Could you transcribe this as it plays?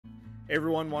Hey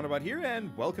everyone, Wannabout here,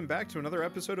 and welcome back to another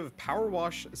episode of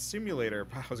PowerWash Simulator.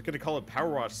 I was going to call it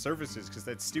PowerWash Services because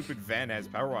that stupid van has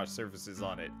PowerWash Services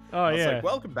on it. Oh, I was yeah. like,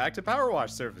 welcome back to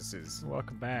PowerWash Services.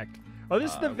 Welcome back. Oh,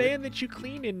 this is the van that you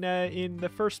clean in the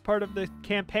first part of the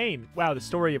campaign. Wow, the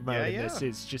story of mode in this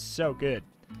is just so good.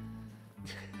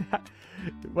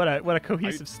 What a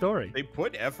cohesive story. They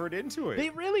put effort into it. They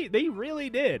really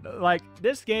did. Like,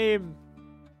 this game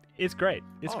is great.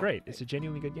 It's great. It's a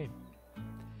genuinely good game.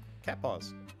 Cat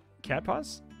paws. Cat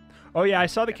paws? Oh yeah, I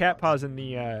saw the cat paws in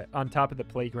the on top of the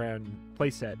playground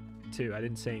playset too. I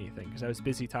didn't say anything because I was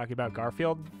busy talking about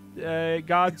Garfield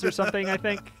gods or something. I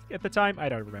think at the time, I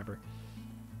don't remember.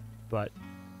 But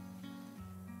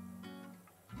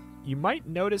you might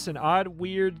notice an odd,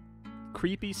 weird,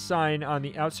 creepy sign on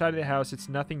the outside of the house. It's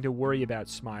nothing to worry about.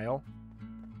 Smile.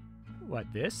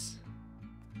 What, this?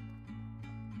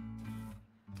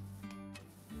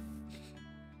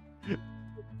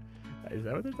 Is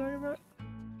that what they're talking about?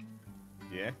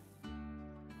 Yeah.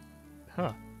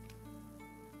 Huh.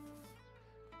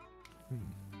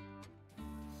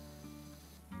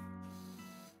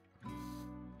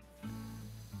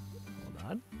 Hold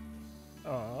on.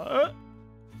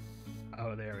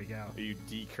 Oh, there we go. Are you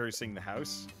decursing the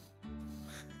house?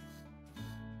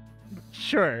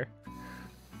 Sure.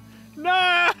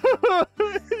 No!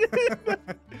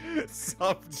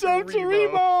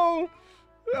 Subterimo!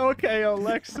 Okay,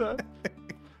 Alexa.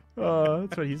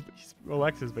 That's what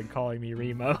Alexa's been calling me,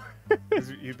 Remo.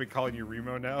 He's been calling you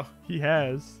Remo now? He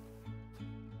has.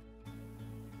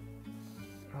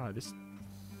 Oh, this...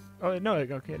 Oh, no,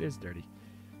 okay, it is dirty.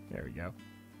 There we go.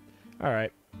 All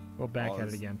right, we'll back at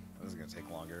it again. This is going to take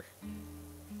longer.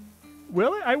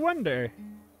 Will it? I wonder.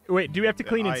 Wait, do we have to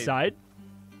clean inside?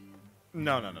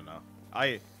 No.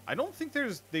 I don't think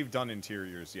they've done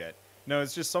interiors yet. No,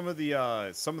 it's just some of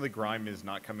the grime is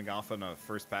not coming off on a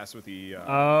first pass with the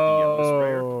yellow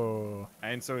sprayer.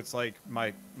 And so it's like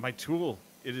my tool,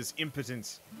 it is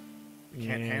impotent.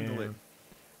 Can't handle it.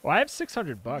 Well, I have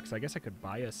 $600. I guess I could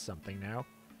buy us something now.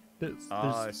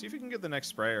 See if you can get the next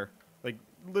sprayer. Like,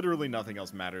 literally nothing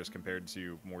else matters compared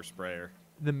to more sprayer.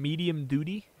 The medium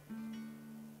duty?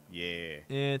 Yeah.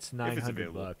 It's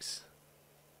 $900.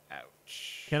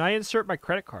 Ouch. Can I insert my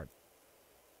credit card?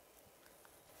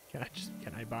 Can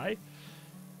I buy?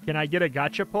 Can I get a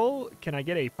gotcha pull? Can I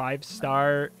get a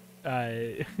 5-star,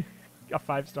 a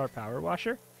 5-star power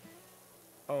washer?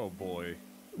 Oh boy.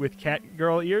 With cat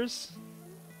girl ears?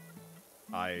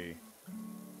 I've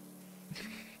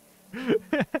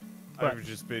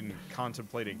just been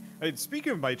contemplating.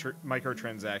 Speaking of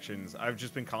microtransactions, I've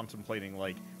just been contemplating,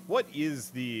 like, what is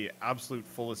the absolute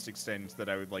fullest extent that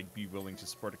I would be willing to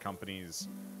support a company's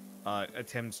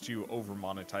attempts to over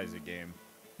monetize a game.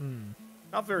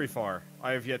 Not very far.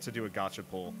 I have yet to do a gotcha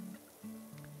pull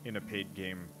in a paid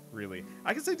game, really.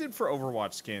 I guess I did for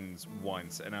Overwatch skins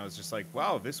once, and I was just like,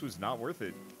 wow, this was not worth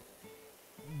it.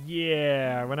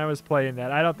 Yeah, when I was playing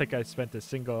that, I don't think I spent a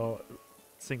single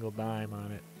dime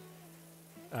on it.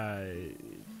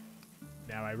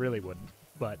 Now I really wouldn't,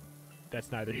 but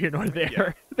that's neither here nor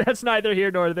there. Yeah. That's neither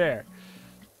here nor there.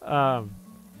 Yeah,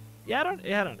 I don't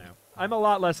know. I'm a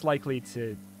lot less likely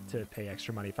to pay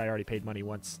extra money if I already paid money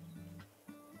once,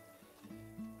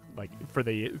 like for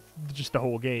just the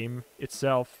whole game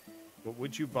itself. But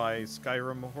would you buy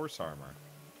Skyrim horse armor?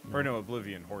 No. Or no,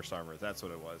 Oblivion horse armor. That's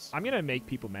what it was. I'm gonna make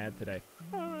people mad today.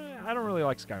 I don't really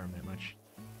like Skyrim that much.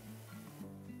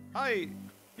 I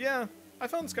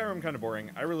found Skyrim kind of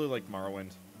boring. I really liked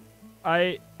Morrowind.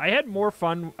 I had more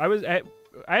fun. I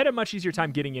had a much easier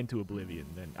time getting into Oblivion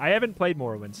than I haven't played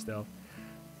Morrowind still,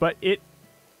 but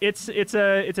It's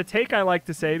a take I like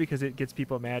to say because it gets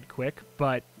people mad quick,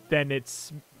 but then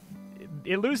it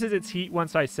loses its heat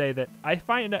once I say that I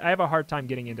find I have a hard time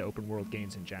getting into open world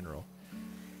games in general.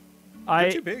 They're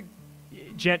too big.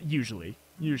 Usually.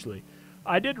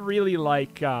 I did really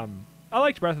like I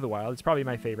liked Breath of the Wild. It's probably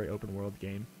my favorite open world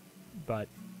game, but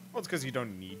well, it's because you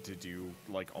don't need to do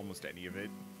almost any of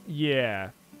it. Yeah,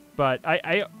 but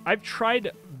I've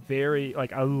tried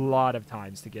a lot of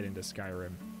times to get into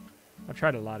Skyrim. I've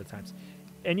tried a lot of times.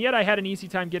 And yet I had an easy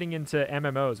time getting into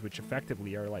MMOs, which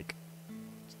effectively are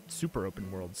super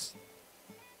open worlds.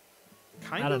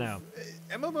 I don't know.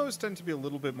 MMOs tend to be a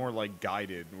little bit more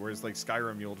guided, whereas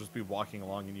Skyrim, you'll just be walking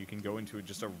along and you can go into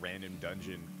just a random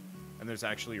dungeon, and there's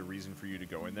actually a reason for you to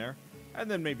go in there, and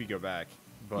then maybe go back.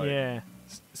 But yeah,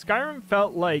 Skyrim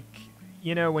felt like,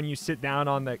 when you sit down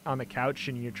on the couch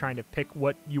and you're trying to pick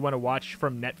what you want to watch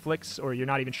from Netflix, or you're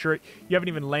not even sure, you haven't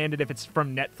even landed if it's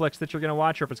from Netflix that you're going to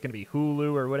watch, or if it's going to be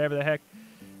Hulu or whatever the heck.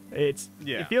 It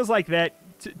feels like that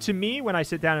to me, when I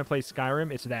sit down and play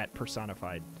Skyrim, it's that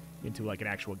personified. into like an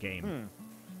actual game.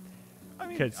 I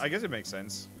mean, I guess it makes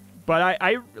sense. But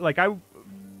I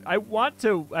want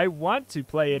to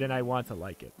play it and I want to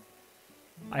like it.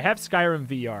 I have Skyrim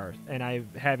VR and I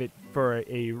have it for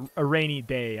a rainy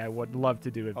day. I would love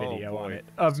to do a video on it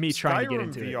of me trying to get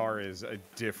into it. Skyrim VR is a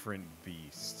different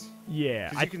beast. Yeah,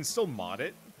 because you can still mod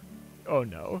it. Oh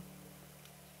no.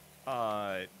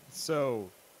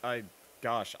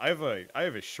 Gosh, I have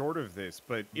a short of this,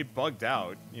 but it bugged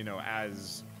out, you know,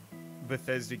 as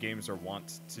Bethesda games are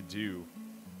wont to do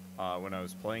when I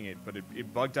was playing it. But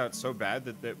it bugged out so bad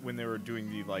that when they were doing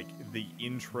the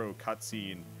intro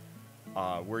cutscene,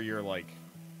 where you're like,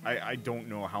 I don't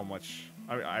know how much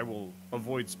I will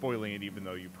avoid spoiling it, even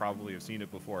though you probably have seen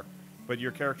it before. But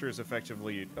your character is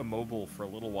effectively immobile for a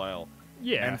little while.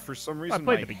 Yeah. And for some reason,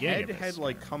 my head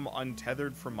had come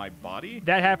untethered from my body.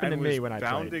 That happened to me when I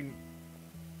played.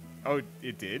 Oh,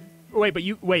 it did?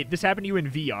 Wait, this happened to you in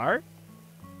VR?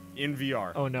 In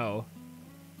VR. Oh no.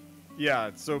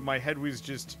 Yeah, so my head was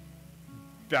just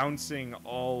bouncing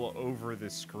all over the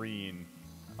screen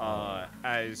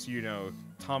as, you know,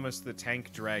 Thomas the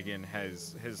Tank Dragon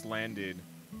has landed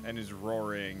and is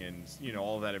roaring and, you know,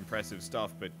 all that impressive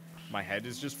stuff, but my head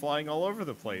is just flying all over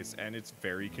the place, and it's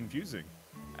very confusing.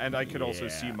 And I could also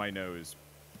see my nose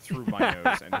through my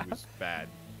nose, and it was bad.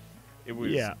 It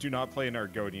was, do not play an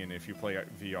Argonian if you play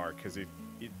VR, because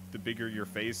the bigger your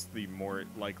face, the more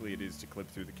likely it is to clip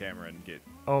through the camera and get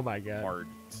hard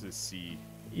to see.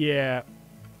 Yeah.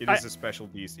 It is a special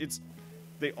beast.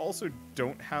 They also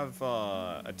don't have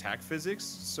attack physics,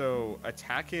 so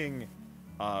attacking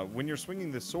when you're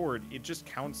swinging the sword, it just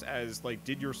counts as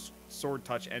did your sword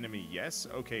touch enemy? Yes.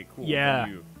 Okay. Cool. Yeah.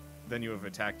 Then you have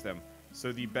attacked them.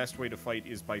 So the best way to fight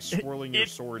is by swirling your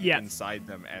sword inside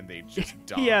them, and they just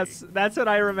die. Yes, that's what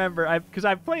I remember. Because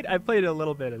I played a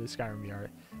little bit of the Skyrim VR.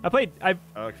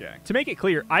 Okay. To make it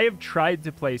clear, I have tried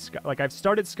to play I've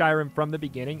started Skyrim from the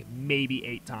beginning maybe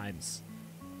 8 times.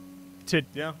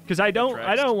 Because I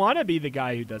don't want to be the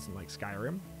guy who doesn't like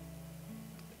Skyrim.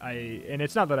 And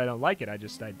it's not that I don't like it. I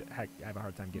have a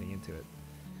hard time getting into it.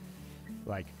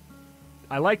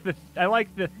 I like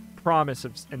the promise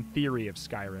and theory of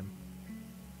Skyrim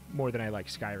more than I like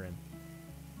Skyrim.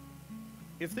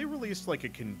 If they released a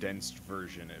condensed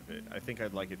version of it, I think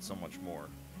I'd like it so much more.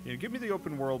 You know, give me the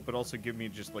open world, but also give me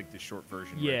just the short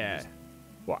version. Yeah.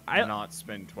 Where I not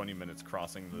spend 20 minutes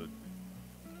crossing the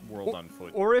world on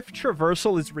foot. Or if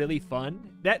traversal is really fun,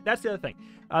 that's the other thing.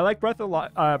 I like Breath of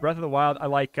the Wild. I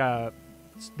like the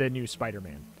new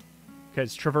Spider-Man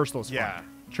because traversal is fun. Yeah.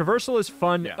 Traversal is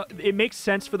fun. Yeah. It makes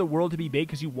sense for the world to be big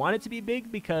because you want it to be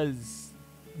big because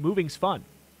moving's fun.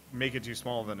 Make it too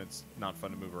small, then it's not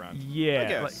fun to move around. Yeah. I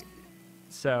guess.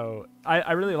 So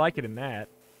I really like it in that.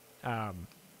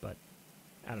 But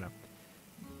I don't know.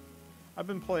 I've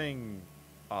been playing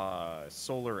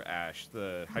Solar Ash,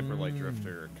 the Hyperlight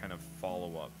Drifter kind of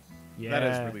follow-up. Yeah. That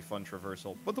is really fun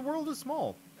traversal. But the world is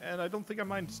small, and I don't think I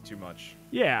mind too much.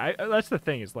 Yeah, that's the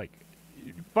thing is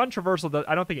fun traversal,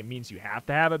 I don't think it means you have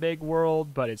to have a big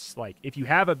world, but it's if you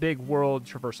have a big world,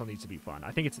 traversal needs to be fun.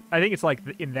 I think it's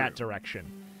in that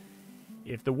direction.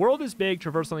 If the world is big,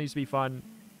 traversal needs to be fun.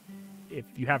 If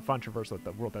you have fun traversal,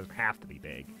 the world doesn't have to be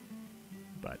big.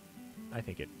 But I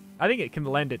think it can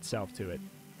lend itself to it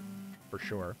for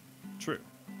sure. True.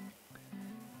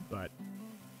 But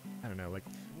I don't know,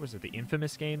 was it the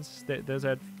Infamous games that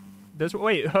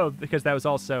because that was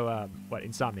also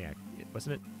Insomniac,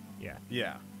 wasn't it? Yeah.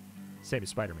 Yeah. Same as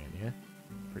Spider-Man, yeah?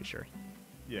 Pretty sure.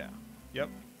 Yeah. Yep.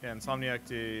 Yeah, Insomniac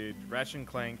did Ratchet &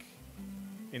 Clank,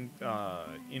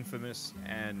 Infamous,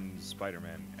 and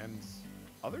Spider-Man. And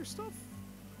other stuff?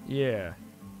 Yeah.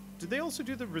 Did they also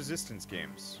do the Resistance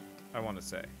games, I want to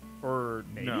say? Or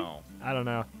maybe? No? I don't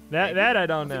know. That I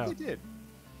don't know. I think they did.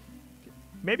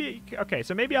 Maybe, okay,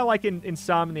 so maybe I like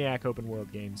Insomniac open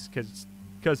world games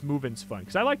because moving's fun.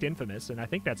 Because I liked Infamous, and I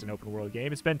think that's an open world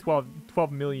game. It's been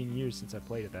 12 million years since I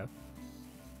played it, though.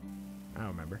 I don't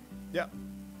remember. Yeah.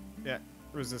 Yeah.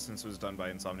 Resistance was done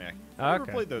by Insomniac. Oh, I never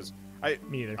okay. played those.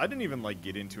 Me either. I didn't even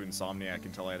get into Insomniac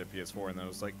until I had a PS4, and then I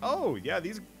was like, oh, yeah,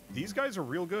 these guys are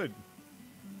real good.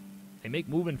 They make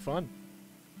moving fun.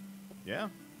 Yeah.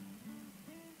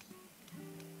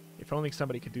 If only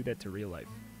somebody could do that to real life.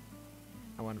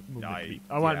 I want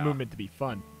movement to be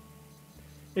fun.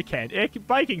 It can.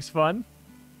 Biking's fun.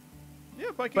 Yeah,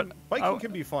 biking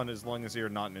can be fun as long as you're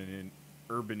not in an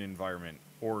urban environment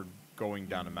or going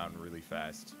down a mountain really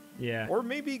fast. Yeah. Or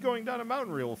maybe going down a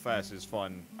mountain real fast is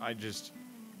fun.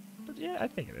 Yeah, I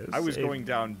think it is. I was going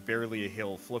down barely a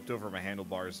hill, flipped over my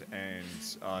handlebars, and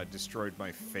destroyed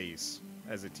my face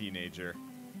as a teenager.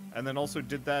 and then also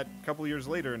did that a couple years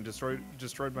later and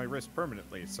destroyed my wrist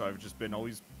permanently. So I've just been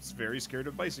always very scared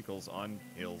of bicycles on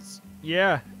hills.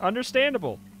 Yeah,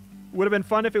 understandable. Would have been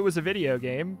fun if it was a video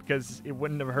game, because it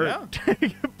wouldn't have hurt.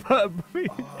 Yeah.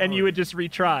 And you would just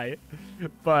retry.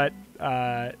 But,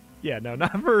 yeah, no,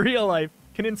 not for real life.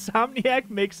 Can Insomniac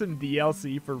make some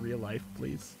DLC for real life,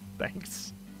 please?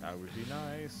 Thanks. That would be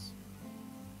nice.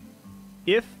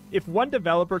 If one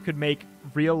developer could make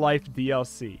real life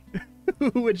DLC,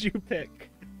 who would you pick?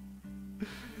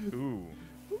 Ooh.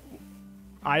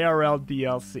 IRL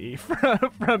DLC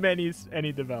from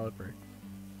any developer.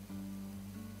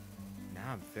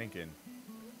 Now I'm thinking.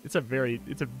 It's a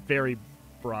very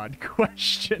broad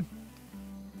question.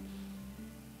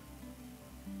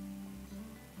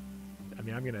 I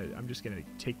mean, I'm just gonna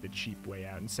take the cheap way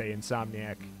out and say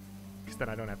Insomniac, because then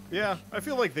I don't have to. Yeah, I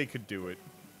feel like they could do it.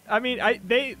 I mean,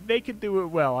 they could do it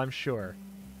well, I'm sure.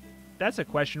 That's a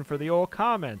question for the old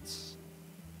comments.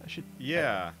 I should.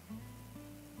 Yeah.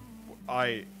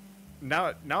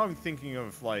 Now I'm thinking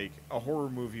of like a horror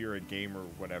movie or a game or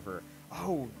whatever.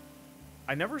 Oh,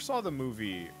 I never saw the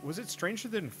movie. Was it Stranger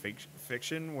Than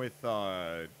Fiction with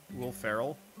Will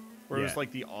Ferrell? Where it was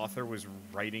like the author was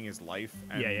writing his life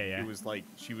and it was like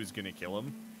she was going to kill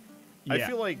him. Yeah. I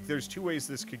feel like there's two ways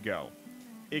this could go.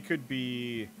 It could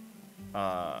be,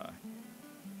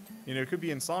 it could be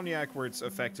Insomniac where it's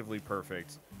effectively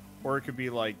perfect. Or it could be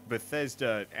like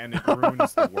Bethesda and it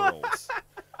ruins the world.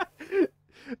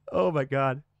 Oh my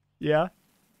god. Yeah.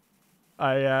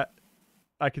 I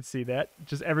could see that.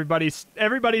 Just everybody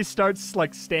starts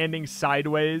like standing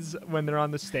sideways when they're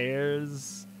on the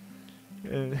stairs.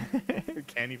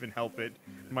 Can't even help it.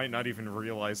 Might not even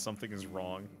realize something is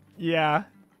wrong. Yeah.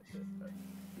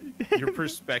 Your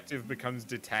perspective becomes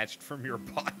detached from your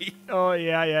body. Oh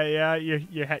yeah.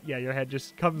 Your head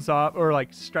just comes off or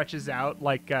like stretches out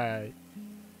like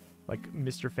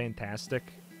Mr. Fantastic.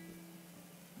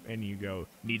 And you go,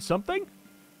 need something?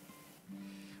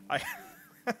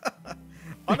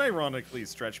 Unironically,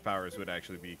 stretch powers would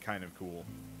actually be kind of cool.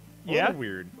 A little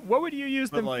weird. What would you use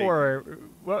them for?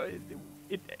 Well,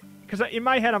 because in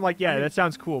my head I'm like, yeah, that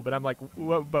sounds cool, but I'm like,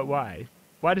 but why?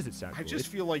 Why does it sound cool? I just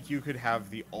feel like you could have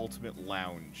the ultimate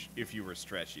lounge if you were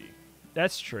stretchy.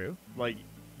 That's true. Like,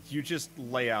 you just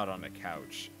lay out on a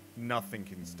couch. Nothing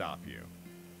can stop you.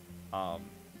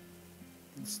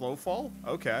 Slow fall?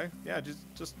 Okay. Yeah,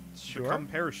 just sure. Become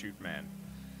Parachute Man.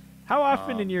 How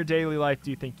often in your daily life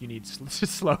do you think you need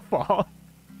slow fall?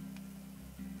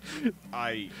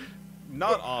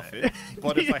 Not often,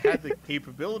 but if I had the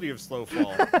capability of slow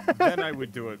fall, then I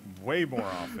would do it way more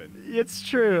often. It's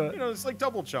true. It's like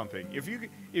double jumping.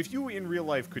 If you in real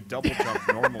life could double jump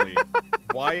normally,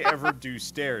 why ever do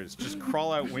stairs? Just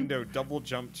crawl out window, double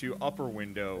jump to upper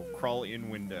window, crawl in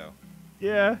window.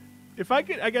 Yeah. If I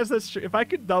could, I guess that's true. If I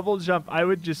could double jump, I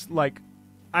would just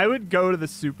I would go to the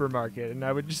supermarket and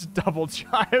I would just double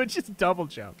jump. I would just double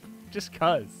jump, just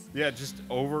cause. Yeah, just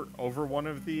over one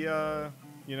of the,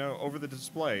 over the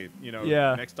display.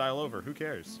 Next aisle over. Who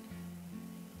cares?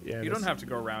 Yeah. You don't have to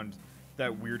go around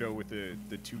that weirdo with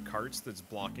the two carts that's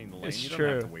blocking the lane. It's you true.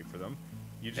 don't have to wait for them.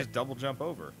 You just double jump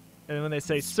over. And when they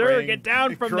say, "Sir, get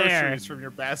down from there," groceries from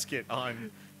your basket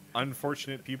on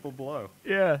unfortunate people below.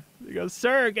 Yeah. He goes,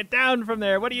 "Sir, get down from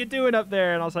there. What are you doing up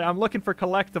there?" And I'll say, "I'm looking for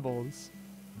collectibles."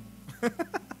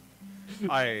 When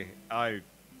I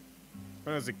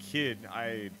was a kid,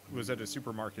 I was at a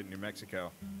supermarket in New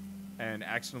Mexico and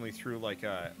accidentally threw like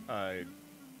a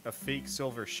fake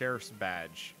silver sheriff's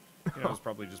badge. I was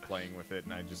probably just playing with it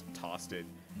and I just tossed it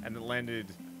and it landed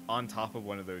on top of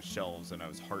one of those shelves and I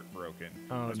was heartbroken.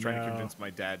 Oh, I was trying to convince my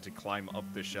dad to climb up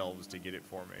the shelves to get it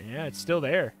for me. Yeah, it's still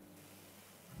there.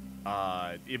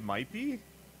 It might be.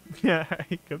 Yeah,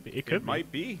 it could be. It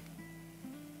might be.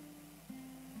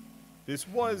 This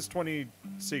was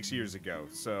 26 years ago,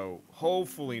 so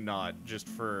hopefully not just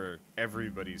for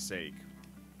everybody's sake.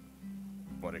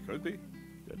 But it could be.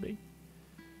 Could be.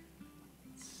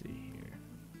 Let's see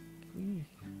here.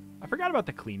 I forgot about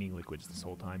the cleaning liquids this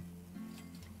whole time.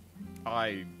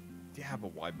 Yeah,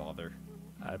 but why bother?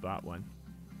 I bought one.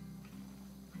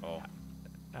 Oh.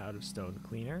 Out of stone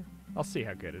cleaner. I'll see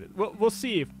how good it is. We'll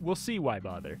see why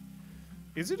bother.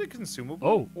 Is it a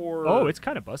consumable? Oh, it's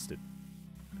kind of busted.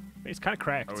 It's kind of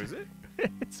cracked. Oh, is it?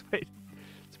 It's pretty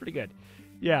good.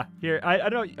 Yeah, here. I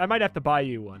don't know. I might have to buy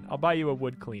you one. I'll buy you a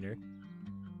wood cleaner.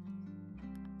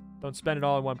 Don't spend it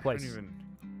all in one place. I don't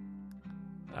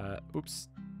even... Oops.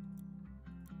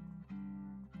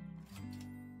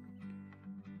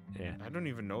 Yeah. I don't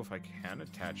even know if I can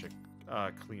attach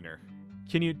a cleaner.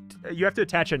 Can you? You have to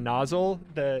attach a nozzle,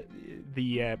 the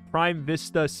Prime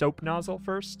Vista soap nozzle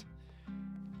first.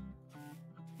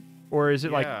 Or is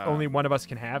it like Yeah. only one of us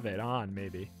can have it on,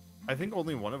 maybe? I think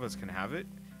only one of us can have it.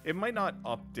 It might not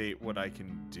update what I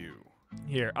can do.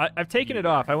 Here, I've taken it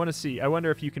off. I want to see. I wonder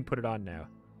if you can put it on now.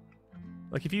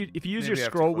 Like if you use Maybe your I have to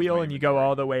scroll close wheel my and you go inventory.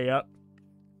 all the way up.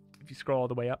 If you scroll all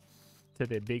the way up to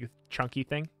the big chunky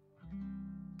thing.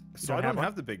 So I don't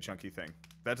have the big chunky thing.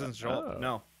 That doesn't show Oh. up.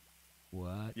 No.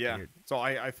 What? Yeah. Weird. So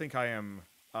I think I am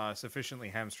sufficiently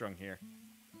hamstrung here.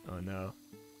 Oh no.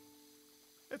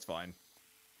 It's fine.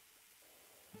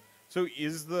 So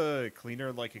is the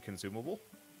cleaner like a consumable?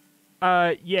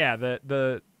 Yeah.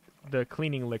 The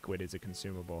cleaning liquid is a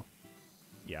consumable.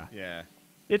 Yeah. Yeah.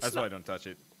 It's That's not- why I don't touch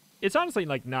it. It's honestly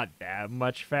like not that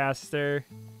much faster.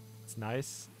 It's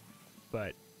nice,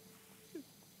 but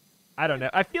I don't know.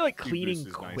 I feel like Speed cleaning boost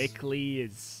is nice. quickly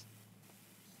is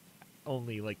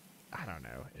only like I don't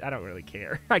know. I don't really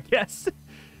care. I guess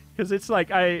because it's like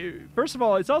first of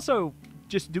all, it's also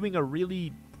just doing a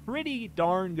really pretty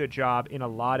darn good job in a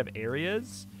lot of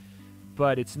areas,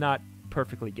 but it's not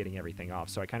perfectly getting everything off.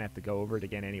 So I kind of have to go over it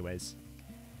again, anyways.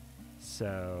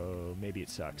 So maybe it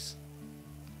sucks.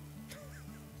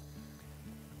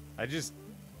 I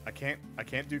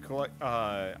can't do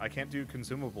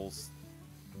consumables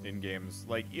in games.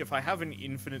 Like if I have an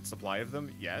infinite supply of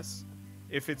them, yes.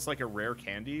 If it's like a rare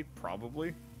candy,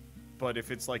 probably. But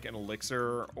if it's like an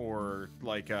elixir or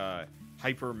like a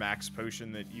hyper max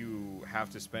potion that you have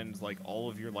to spend like all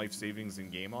of your life savings in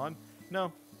game on,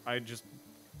 no. I just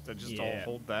Yeah. I'll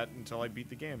hold that until I beat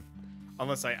the game.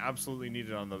 Unless I absolutely need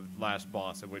it on the last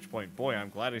boss, at which point, boy, I'm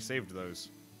glad I saved those.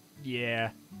 Yeah.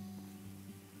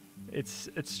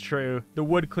 It's true. The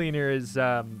wood cleaner is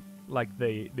like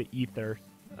the ether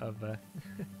of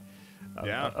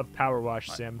Yeah. of PowerWash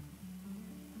Sim.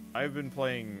 I've been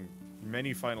playing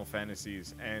many Final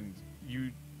Fantasies, and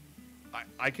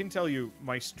I can tell you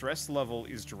my stress level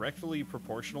is directly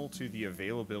proportional to the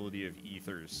availability of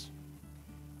ethers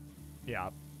Yeah.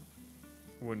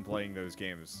 when playing those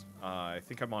games. I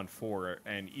think I'm on 4,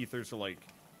 and ethers are like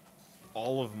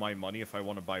all of my money if I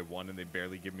want to buy one, and they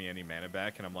barely give me any mana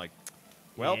back, and I'm like,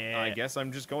 well, Yeah. I guess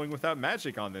I'm just going without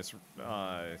magic on this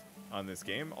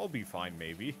game. I'll be fine,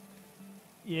 maybe.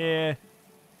 Yeah.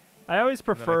 I always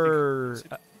then I think- prefer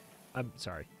I'm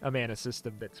sorry, a mana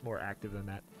system that's more active than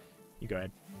that. You go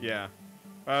ahead. Yeah.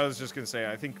 I was just going to say,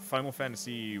 I think Final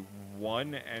Fantasy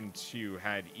 1 and 2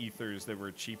 had ethers that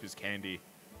were cheap as candy,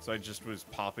 so I just was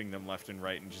popping them left and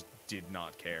right and just did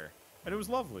not care. And it was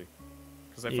lovely,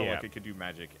 because I felt Yeah. like I could do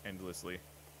magic endlessly.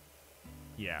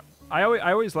 Yeah. I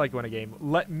always like when a game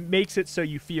makes it so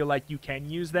you feel like you can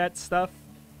use that stuff,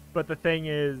 but the thing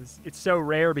is, it's so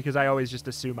rare because I always just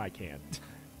assume I can't.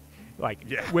 Like,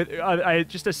 Yeah. I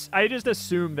just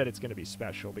assume that it's going to be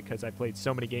special because I played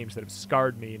so many games that have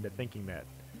scarred me into thinking that.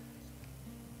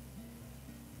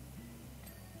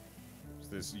 Is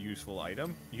this useful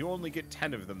item? You only get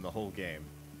 10 of them the whole game.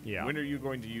 Yeah. When are you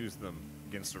going to use them?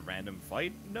 Against a random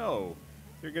fight? No.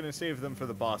 You're going to save them for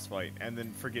the boss fight, and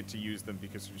then forget to use them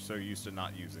because you're so used to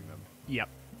not using them. Yep.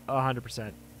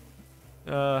 100%.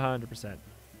 100%.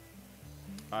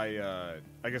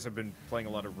 I guess I've been playing a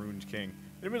lot of Ruined King.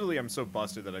 Admittedly, I'm so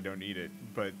busted that I don't need it,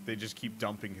 but they just keep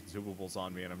dumping consumables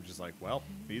on me, and I'm just like, well,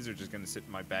 these are just going to sit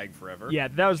in my bag forever. Yeah,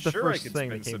 that was the Sure, I first could thing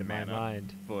that spend came to some my mana,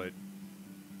 mind. But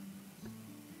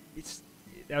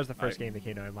That was the first game that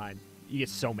came to my mind. You get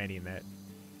so many in that.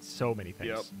 So many things.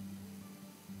 Yep.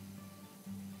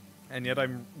 And yet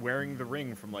I'm wearing the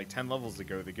ring from like 10 levels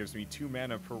ago that gives me 2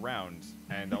 mana per round,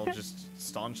 and I'll just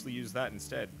staunchly use that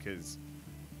instead, because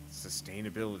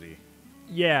sustainability.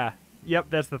 Yeah. Yep,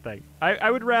 that's the thing. I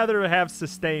would rather have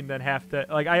sustain than have to...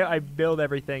 Like, I build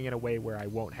everything in a way where I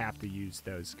won't have to use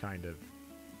those kind of...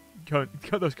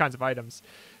 those kinds of items.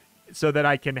 So that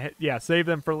I can, save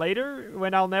them for later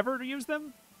when I'll never use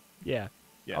them. Yeah.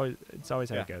 Yeah. It's always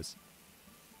how Yeah. it goes.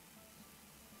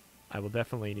 I will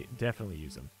definitely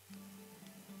use them.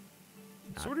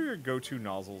 So what are your go-to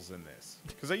nozzles in this?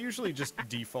 Because I usually just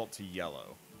default to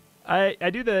yellow. I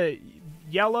do the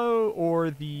yellow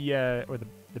or the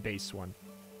base one.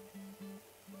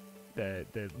 The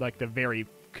very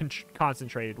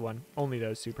concentrated one. Only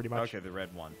those two, pretty much. Okay, the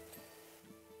red one,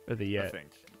 Or the I think.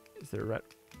 is there a red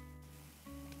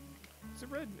Is it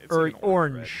red? It's or like an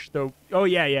orange? Though. Oh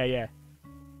yeah.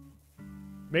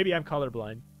 Maybe I'm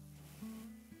colorblind.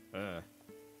 red.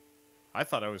 I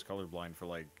thought I was colorblind for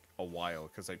like a while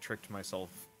because I tricked myself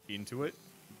into it.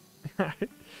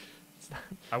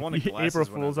 I wanted glasses. April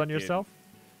when I was Fools a on kid. yourself.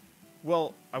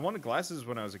 Well, I wanted glasses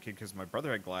when I was a kid because my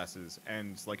brother had glasses,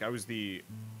 and like I was the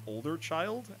older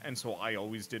child, and so I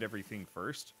always did everything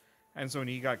first. And so when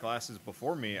he got glasses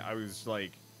before me, I was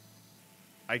like,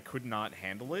 I could not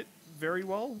handle it very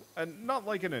well, and not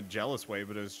like in a jealous way,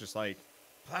 but it was just like,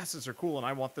 glasses are cool and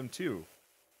I want them too,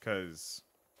 because,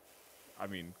 I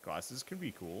mean, glasses can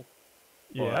be cool.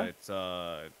 Yeah.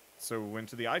 But, so went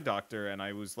to the eye doctor, and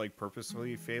I was like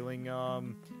purposefully failing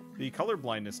the color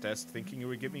blindness test, thinking it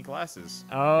would get me glasses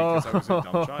because I was a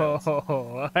dumb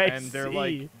child. And they're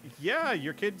like, "Yeah,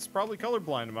 your kid's probably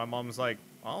colorblind." And my mom's like,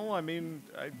 "Oh, I mean,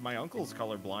 my uncle's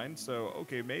colorblind, so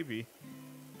okay, maybe."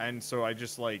 And so I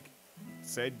just like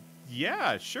said,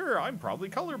 "Yeah, sure, I'm probably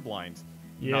colorblind."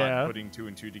 Yeah. Not putting two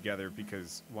and two together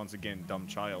because once again, dumb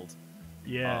child.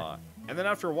 Yeah. And then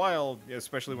after a while,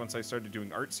 especially once I started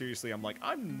doing art seriously, I'm like,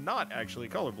 I'm not actually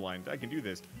colorblind. I can do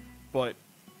this. But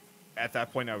at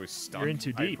that point, I was stuck. You're in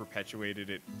too deep. I perpetuated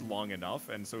it long enough,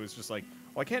 and so it's just like,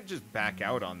 well, I can't just back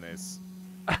out on this.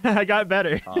 I got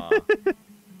better.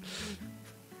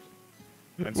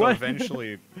 And so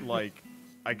eventually, like,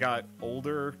 I got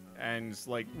older and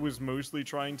like was mostly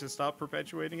trying to stop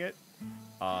perpetuating it.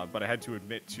 But I had to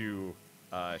admit to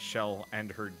Shell and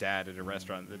her dad at a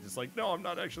restaurant that is like, no, I'm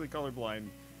not actually colorblind.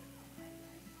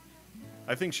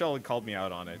 I think Shell had called me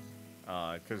out on it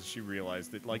because she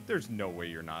realized that like there's no way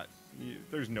you're not,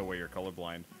 there's no way you're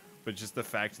colorblind. But just the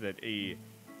fact that a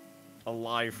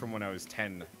lie from when I was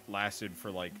 10 lasted for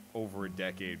like over a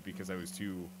decade because I was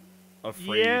too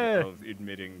afraid of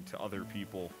admitting to other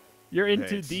people. You're in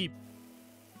too deep.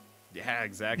 Yeah,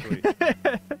 exactly.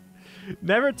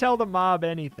 Never tell the mob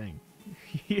anything.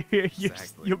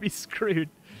 Exactly. You'll be screwed.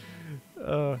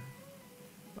 Oh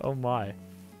my.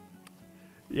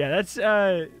 Yeah, that's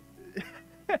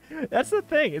that's the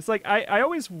thing. It's like I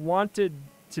always wanted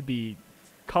to be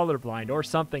colorblind or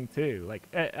something too. Like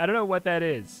I don't know what that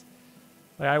is.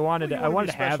 Like I wanted to have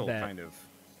that. Kind of.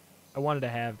 I wanted to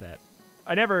have that.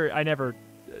 I never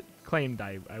claimed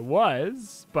I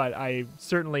was, but I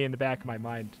certainly in the back of my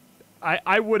mind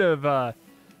I would have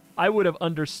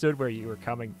understood where you were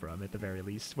coming from at the very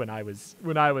least when I was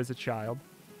a child.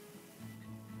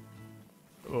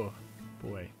 Oh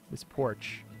boy, this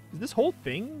porch. Is this whole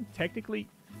thing technically?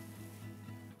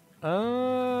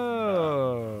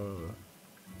 Oh.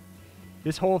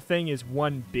 This whole thing is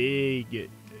one big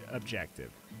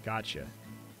objective. Gotcha.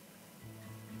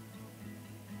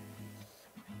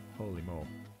 Holy moly.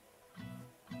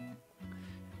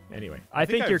 Anyway, I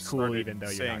think you're cool even though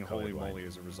you're not holy colorblind. moly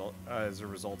as a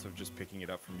result of just picking it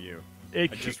up from you. I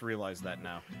just realized that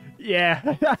now.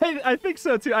 Yeah, I think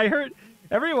so too. I heard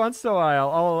every once in a while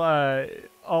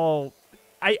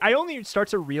I only start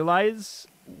to realize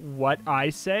what I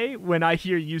say when I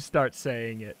hear you start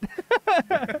saying it.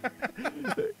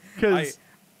 Because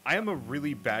I am a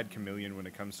really bad chameleon when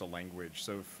it comes to language.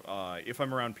 So if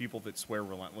I'm around people that swear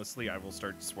relentlessly, I will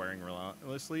start swearing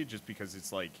relentlessly just because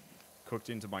it's like cooked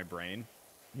into my brain.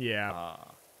 Yeah.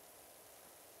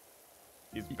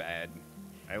 It's bad.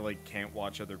 I like can't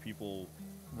watch other people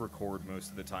record most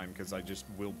of the time because I just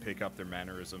will pick up their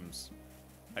mannerisms.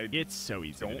 It's so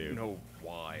easy to do. Don't know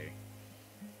why.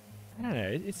 I don't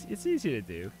know. It's easy to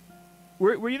do.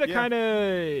 Were you the kind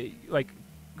of like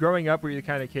growing up? Were you the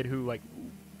kind of kid who like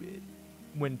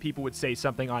when people would say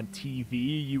something on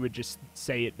TV, you would just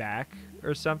say it back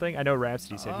or something? I know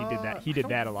Rhapsody said he did that. He did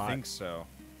that a lot. I think so.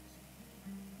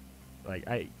 Like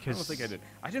I don't think I did.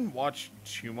 I didn't watch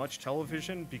too much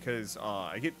television because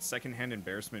I get secondhand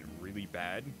embarrassment really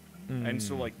bad, and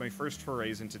so like my first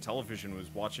forays into television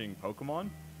was watching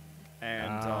Pokemon,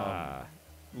 and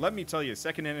let me tell you,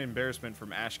 secondhand embarrassment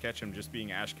from Ash Ketchum just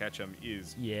being Ash Ketchum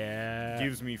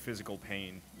gives me physical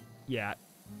pain. Yeah.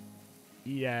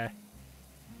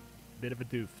 Bit of a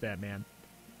doof, that man.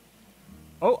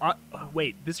 Oh,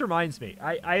 wait. This reminds me.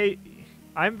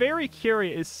 I'm very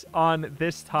curious on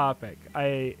this topic.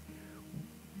 How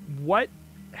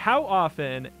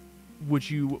often would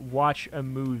you watch a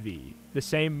movie, the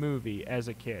same movie as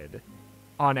a kid,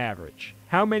 on average?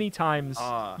 How many times?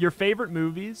 Your favorite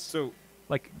movies? So,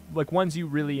 like ones you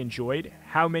really enjoyed.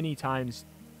 How many times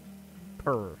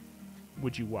per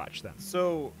would you watch them?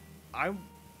 So,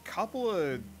 couple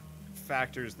of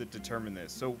factors that determine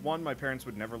this. So, one, my parents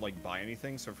would never like buy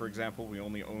anything. So, for example, we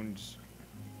only owned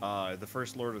the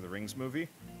first Lord of the Rings movie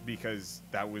because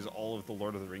that was all of the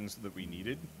Lord of the Rings that we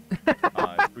needed.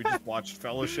 We just watched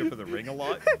Fellowship of the Ring a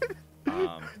lot.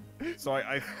 So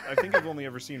I think I've only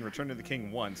ever seen Return of the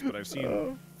King once, but I've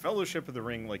seen Fellowship of the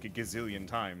Ring like a gazillion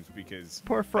times because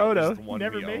poor Frodo, that was the one he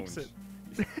never we makes owned.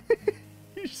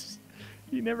 it.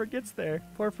 He never gets there.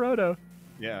 Poor Frodo.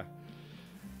 Yeah.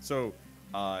 So,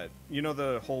 you know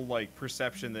the whole like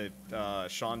perception that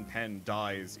Sean Penn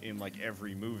dies in like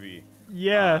every movie.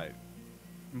 Yeah.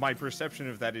 My perception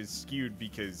of that is skewed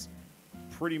because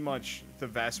pretty much the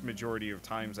vast majority of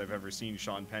times I've ever seen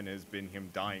Sean Penn has been him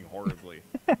dying horribly.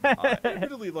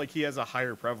 Admittedly, like, he has a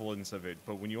higher prevalence of it,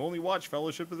 but when you only watch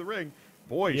Fellowship of the Ring,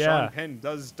 boy, Sean Penn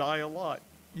does die a lot.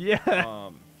 Yeah,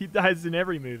 he dies in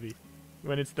every movie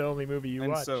when it's the only movie you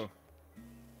watch. So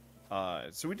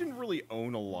we didn't really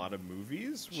own a lot of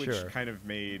movies, which kind of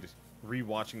made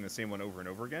rewatching the same one over and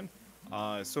over again.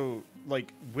 So,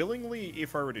 like, willingly,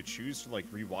 if I were to choose to,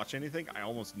 like, rewatch anything, I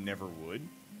almost never would.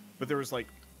 But there was, like,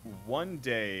 one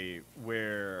day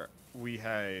where we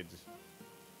had...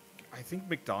 I think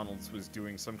McDonald's was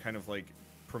doing some kind of, like,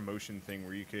 promotion thing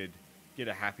where you could get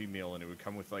a Happy Meal and it would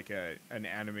come with, like, an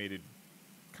animated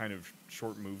kind of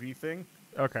short movie thing.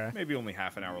 Okay. Maybe only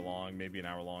half an hour long, maybe an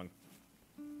hour long.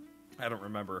 I don't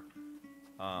remember.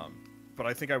 But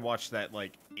I think I watched that,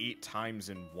 like, 8 times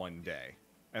in one day.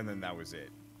 And then that was it.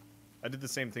 I did the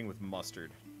same thing with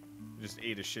mustard. Just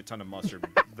ate a shit ton of mustard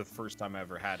the first time I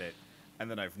ever had it,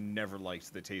 and then I've never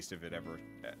liked the taste of it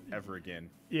ever again.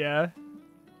 Yeah,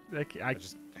 I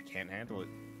can't handle it.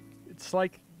 It's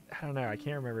like, I don't know. I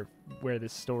can't remember where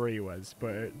this story was,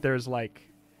 but there's like,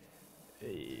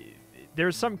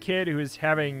 there's some kid who was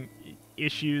having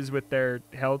issues with their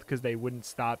health because they wouldn't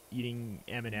stop eating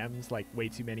M&Ms, like way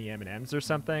too many M&Ms or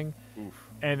something. Oof.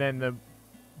 And then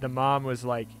the mom was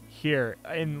like, here,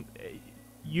 and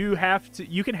you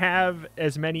can have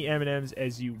as many M&Ms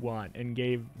as you want, and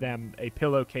gave them a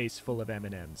pillowcase full of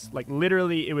M&Ms. Like,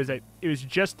 literally, it was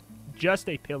just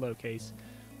a pillowcase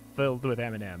filled with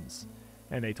M&Ms,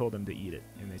 and they told him to eat it,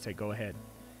 and they said, go ahead.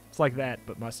 It's like that,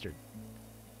 but mustard.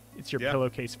 It's your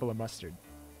pillowcase full of mustard.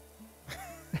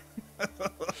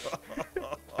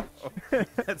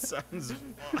 That sounds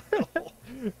vile.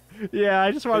 Yeah,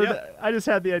 I just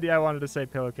had the idea I wanted to say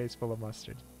pillowcase full of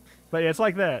mustard. But yeah, it's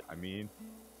like that. I mean,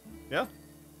 yeah,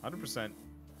 100%.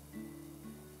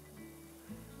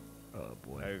 Oh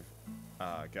boy.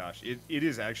 Gosh, it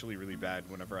is actually really bad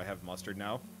whenever I have mustard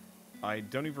now. I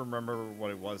don't even remember what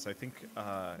it was. I think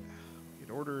it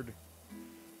ordered,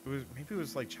 maybe it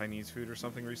was like Chinese food or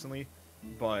something recently,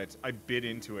 but I bit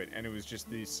into it and it was just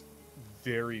this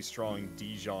very strong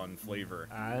Dijon flavor,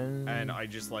 and I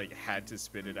just like had to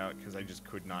spit it out because I just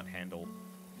could not handle.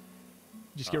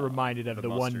 Just get reminded of the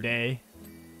one day.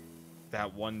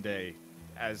 That one day,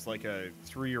 as like a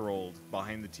 3-year-old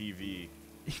behind the TV,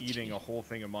 eating a whole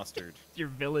thing of mustard. Your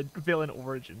villain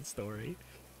origin story.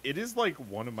 It is like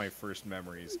one of my first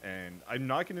memories, and I'm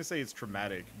not going to say it's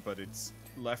traumatic, but it's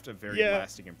left a very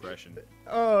lasting impression.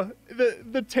 Oh,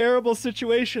 the terrible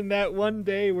situation that one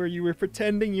day where you were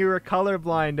pretending you were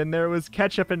colorblind and there was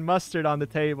ketchup and mustard on the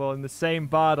table in the same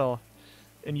bottle,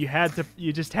 and you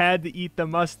just had to eat the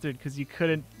mustard because you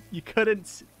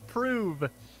couldn't prove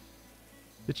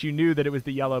that you knew that it was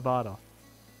the yellow bottle.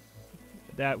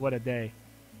 What a day.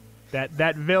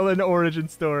 That villain origin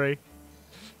story.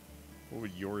 What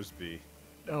would yours be?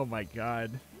 Oh my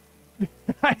god.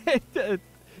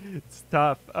 It's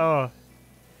tough. Oh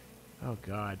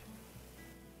god.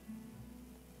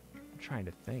 I'm trying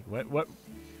to think. What?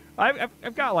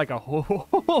 I've got like a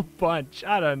whole bunch.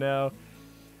 I don't know.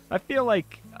 I feel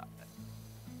like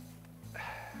I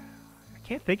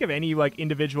can't think of any like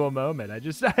individual moment. I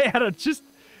had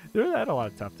a lot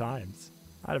of tough times.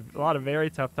 I had a lot of very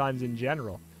tough times in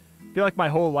general. I feel like my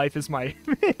whole life is my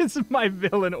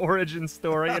villain origin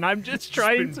story, and I'm just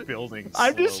trying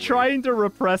to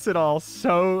repress it all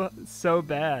so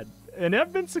bad, and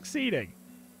I've been succeeding.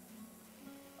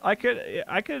 I could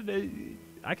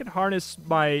harness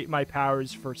my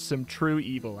powers for some true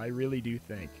evil. I really do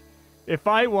think, if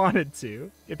I wanted to,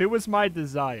 if it was my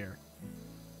desire,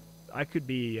 I could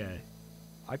be a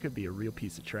real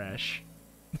piece of trash.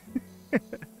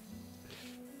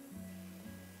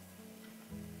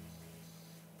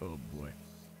 Oh boy.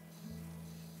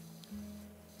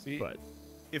 See, but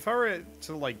if I were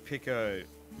to like pick a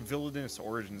villainous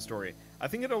origin story, I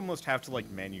think I'd almost have to like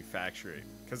manufacture it,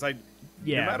 because no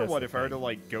matter what, if I were to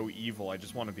like go evil, I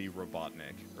just want to be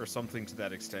Robotnik or something to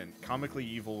that extent, comically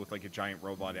evil with like a giant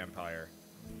robot empire,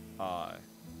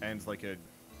 and like a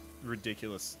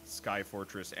ridiculous Sky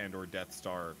Fortress and or Death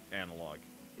Star analog.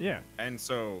 Yeah. And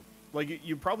so like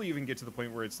you probably even get to the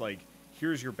point where it's like,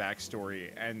 here's your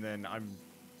backstory, and then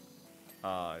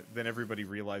then everybody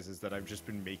realizes that I've just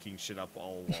been making shit up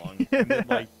all along. And then,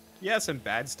 like, yeah, some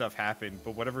bad stuff happened,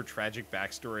 but whatever tragic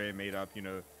backstory I made up,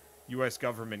 U.S.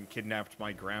 government kidnapped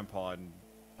my grandpa and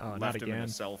left him in a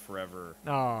cell forever.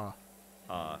 Oh.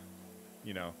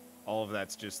 All of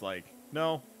that's just like,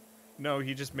 no,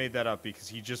 he just made that up because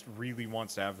he just really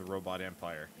wants to have the robot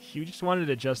empire. He just wanted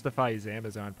to justify his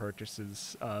Amazon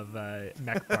purchases of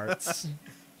mech parts.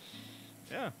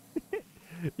 Yeah.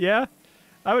 Yeah.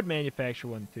 I would manufacture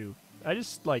one too. I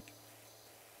just like,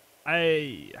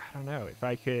 I don't know if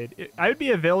I could. I would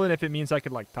be a villain if it means I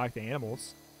could like talk to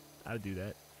animals. I would do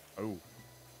that. Oh.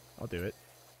 I'll do it.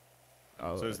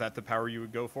 So is that the power you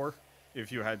would go for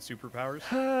if you had superpowers?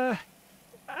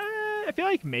 I feel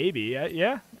like maybe.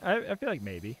 Yeah, I feel like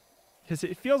maybe. Because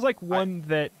it feels like one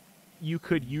that you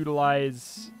could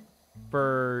utilize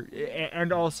for...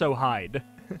 And also hide.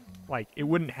 Like, it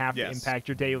wouldn't have to impact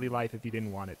your daily life if you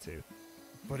didn't want it to.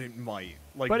 But it might.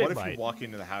 Like, what if you walk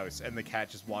into the house and the cat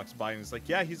just walks by and is like,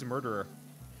 yeah, he's a murderer?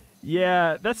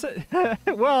 Yeah, that's...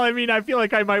 Well, I mean, I feel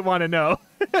like I might want to know,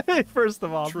 first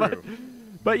of all. True.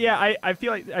 But yeah, I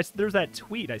feel like there's that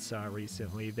tweet I saw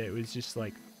recently that was just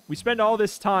like, we spend all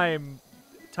this time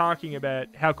talking about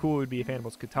how cool it would be if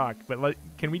animals could talk, but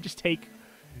can we just take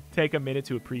a minute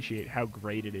to appreciate how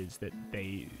great it is that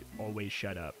they always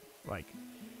shut up? Like,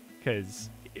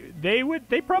 because they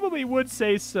probably would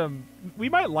say some... We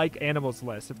might like animals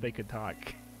less if they could talk.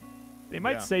 They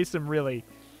might say some really...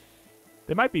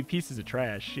 They might be pieces of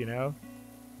trash, you know?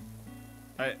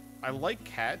 I like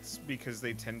cats because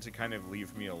they tend to kind of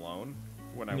leave me alone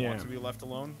when I want to be left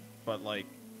alone. But, like,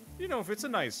 you know, if it's a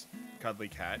nice, cuddly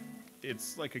cat,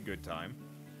 it's, like, a good time.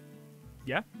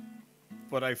 Yeah.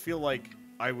 But I feel like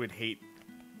I would hate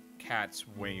cats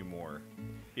way more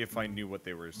if I knew what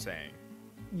they were saying.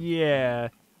 Yeah.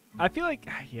 I feel like,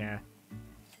 yeah.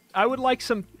 I would like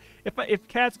some... If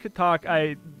cats could talk,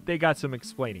 they got some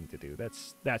explaining to do.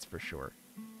 That's for sure.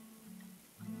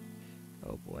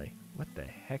 Oh, boy. What the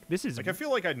heck? This is... Like, I feel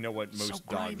like I know what most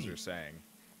dogs are saying.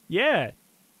 Yeah.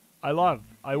 I want.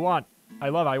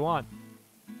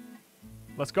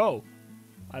 Let's go.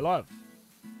 I love.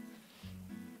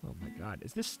 Oh my god.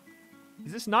 Is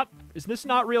this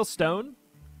not real stone?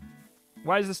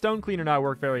 Why does the stone cleaner not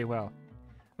work very well?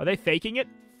 Are they faking it?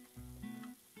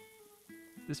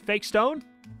 This fake stone?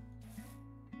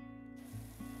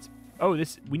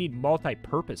 We need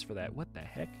multi-purpose for that. What the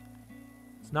heck?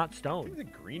 It's not I stone. think the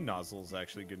green nozzle is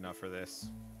actually good enough for this.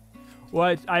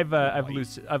 Well, I've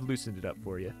loosened it up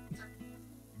for you.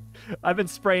 I've been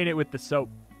spraying it with the soap.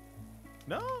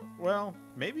 No? Well,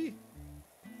 maybe.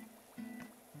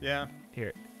 Yeah.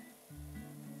 Here.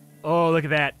 Oh, look at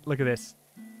that. Look at this.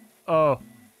 Oh,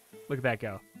 look at that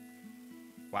go.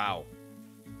 Wow.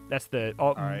 That's the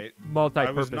all right.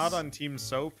 Multi-purpose. I was not on Team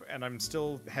Soap, and I'm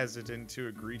still hesitant to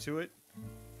agree to it.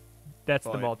 That's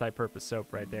the multi-purpose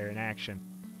soap right there in action.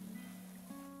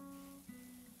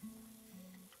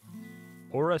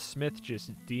 Aura Smith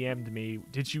just DM'd me.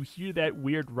 Did you hear that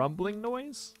weird rumbling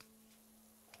noise?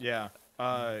 Yeah.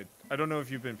 I don't know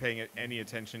if you've been paying any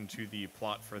attention to the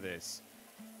plot for this,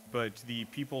 but the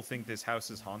people think this house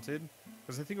is haunted.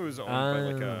 Because I think it was owned by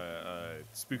like a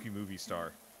spooky movie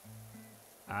star.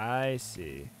 I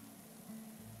see.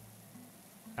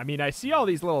 I mean, I see all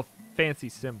these little fancy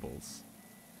symbols.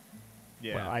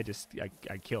 Yeah. Well, I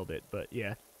killed it, but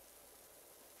yeah.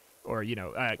 Or, you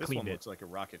know, this cleaned one it. looks like a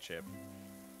rocket ship.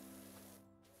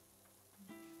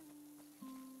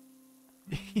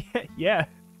 Yeah.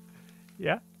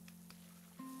 Yeah.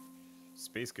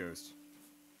 Space Ghost.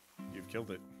 You've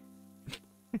killed it.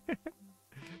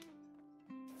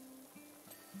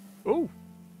 Ooh.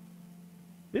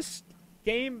 This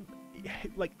game,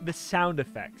 like, the sound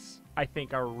effects, I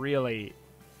think, are really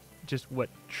just what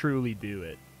truly do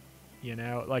it. You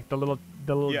know? Like, the little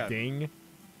ding.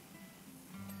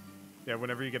 Yeah,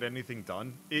 whenever you get anything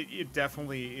done, it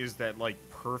definitely is that, like,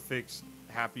 perfect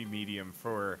happy medium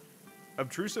for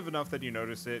obtrusive enough that you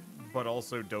notice it, but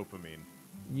also dopamine.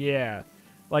 Yeah.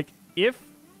 Like, if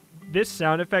this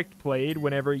sound effect played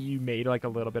whenever you made, like, a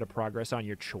little bit of progress on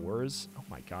your chores, oh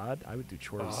my god, I would do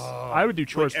chores. I would do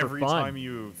chores like for fun. Every time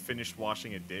you finished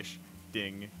washing a dish,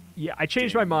 ding. Yeah, I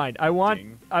changed my mind. I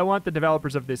want the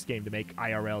developers of this game to make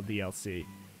IRL DLC.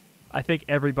 I think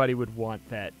everybody would want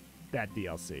that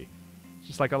DLC.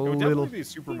 Just like a little... It would definitely be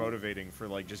super motivating for,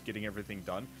 like, just getting everything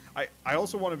done. I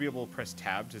also want to be able to press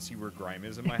tab to see where grime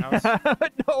is in my house.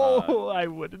 No, I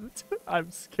wouldn't.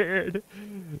 I'm scared.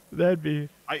 That'd be...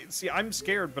 I'm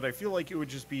scared, but I feel like it would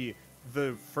just be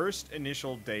the first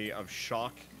initial day of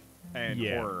shock and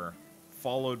horror,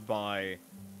 followed by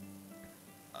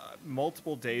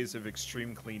multiple days of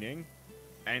extreme cleaning,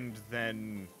 and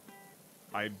then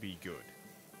I'd be good.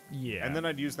 Yeah. And then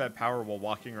I'd use that power while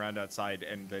walking around outside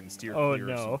and then steer clear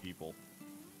of some people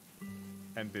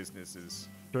and businesses.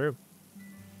 True.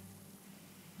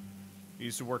 I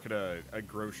used to work at a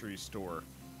grocery store,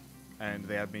 and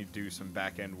they had me do some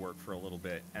back-end work for a little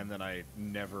bit, and then I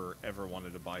never, ever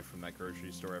wanted to buy from that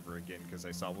grocery store ever again because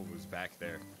I saw what was back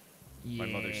there. My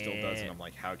mother still does, and Yeah. I'm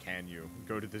like, how can you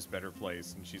go to this better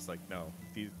place? And she's like, no,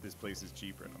 this place is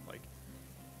cheaper. And I'm like,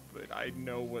 but I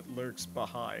know what lurks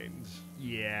behind.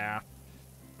 Yeah,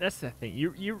 that's the thing.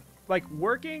 You like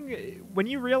working when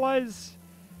you realize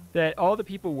that all the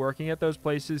people working at those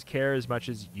places care as much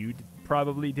as you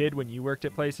probably did when you worked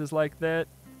at places like that.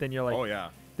 Then you're like, Oh yeah.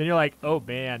 Then you're like, oh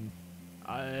man,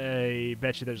 I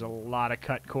bet you there's a lot of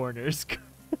cut corners.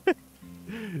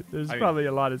 There's probably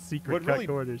a lot of secret cut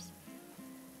corners.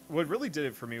 What really did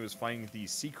it for me was finding the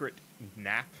secret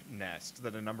nap nest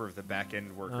that a number of the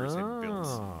back-end workers had built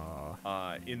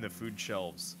in the food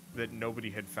shelves that nobody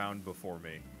had found before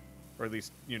me. Or at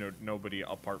least, you know, nobody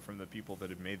apart from the people that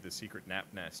had made the secret nap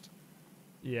nest.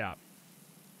 Yeah.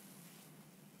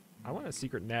 I want a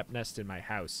secret nap nest in my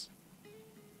house.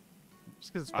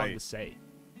 Just because it's fun to say.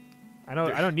 I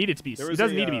don't need it to be. It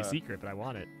doesn't need to be a secret, but I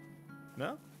want it.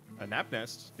 No, a nap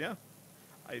nest. Yeah.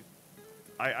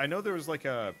 I know there was like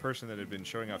a person that had been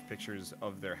showing off pictures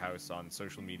of their house on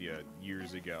social media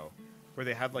years ago, where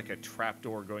they had like a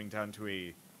trapdoor going down to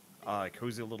a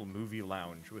cozy little movie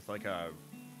lounge with like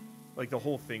the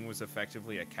whole thing was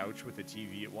effectively a couch with a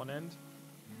TV at one end,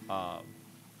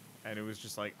 and it was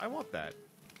just like, I want that.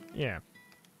 Yeah.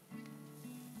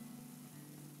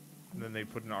 And then they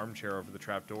put an armchair over the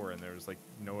trapdoor, and there was like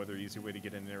no other easy way to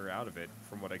get in or out of it,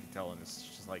 from what I could tell. And it's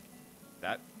just like,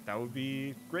 that would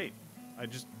be great.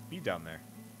 I'd just be down there.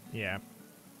 Yeah.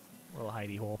 Little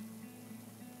hidey hole.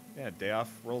 Yeah, day off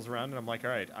rolls around, and I'm like,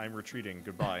 all right, I'm retreating.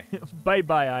 Goodbye.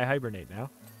 Bye-bye, I hibernate now.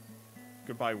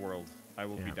 Goodbye, world. I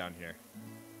will be down here.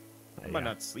 I might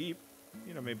not sleep.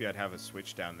 You know, maybe I'd have a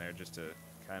Switch down there just to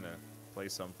kind of play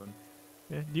something.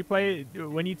 Yeah. Do you play,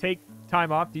 when you take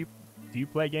time off, do you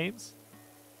play games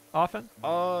often?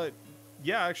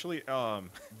 Yeah, actually,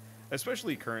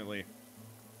 especially currently,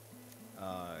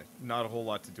 not a whole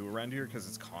lot to do around here because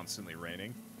it's constantly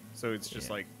raining. So it's just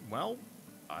like, well,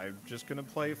 I'm just going to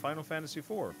play Final Fantasy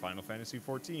IV, Final Fantasy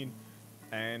XIV,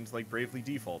 and, like, Bravely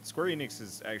Default. Square Enix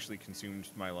has actually consumed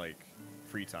my, like,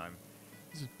 free time.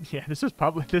 This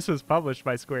was published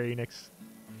by Square Enix.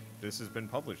 This has been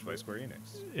published by Square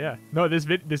Enix. Yeah. No, this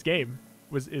game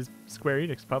is Square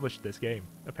Enix published this game,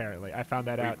 apparently. I found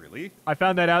that out. Really? I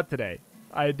found that out today.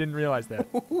 I didn't realize that.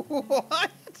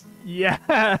 What?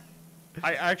 Yeah.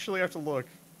 I actually have to look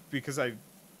because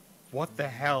what the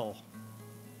hell?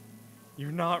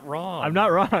 You're not wrong. I'm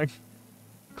not wrong.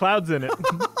 Cloud's in it.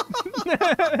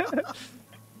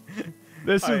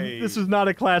 This was not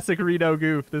a classic Reno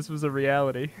goof. This was a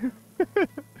reality.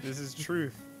 This is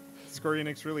truth. Square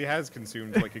Enix really has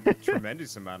consumed like a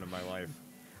tremendous amount of my life.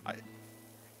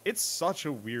 It's such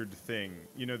a weird thing,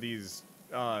 you know, these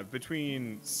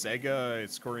between Sega,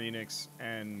 Square Enix,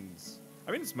 and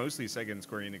I mean it's mostly Sega and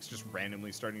Square Enix just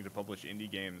randomly starting to publish indie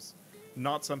games.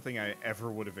 Not something I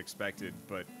ever would have expected,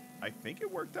 but I think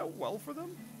it worked out well for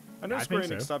them. I know Square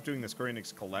Enix stopped doing the Square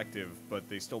Enix Collective, but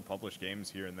they still publish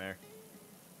games here and there.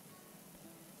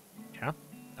 Yeah,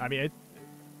 I mean,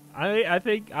 I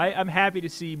think I'm happy to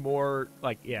see more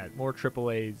more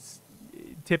AAAs,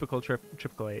 typical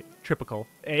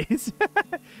A's,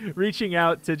 reaching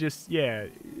out to just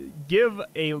give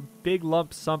a big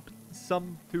lump sum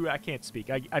to I can't speak.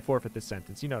 I forfeit this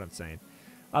sentence. You know what I'm saying?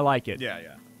 I like it.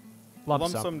 Yeah. Lump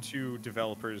sum to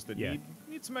developers that need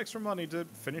some extra money to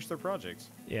finish their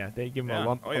projects. Yeah, they give them a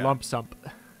lump sum.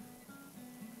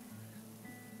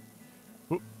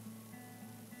 Oop.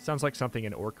 Sounds like something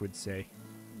an orc would say.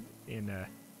 In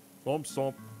lump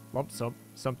sum. Lump sum.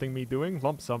 Something me doing?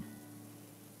 Lump sum.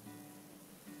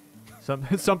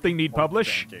 Something need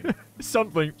publish.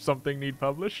 something need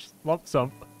publish. Lump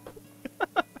sum.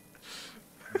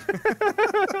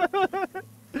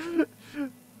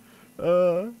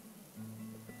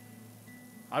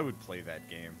 I would play that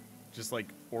game. Just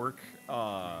like orc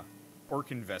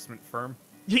investment firm.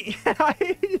 Yeah,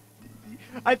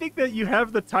 I think that you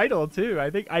have the title too.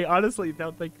 I honestly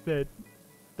don't think that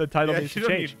the title needs to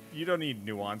change. You don't need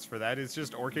nuance for that. It's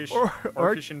just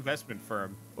orcish investment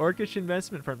firm. Orcish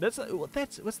investment firm. That's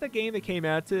what's the game that came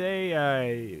out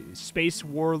today? Space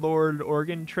Warlord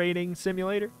Organ Trading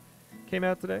Simulator came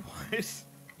out today. What?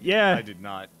 Yeah. I did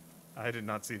not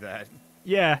see that.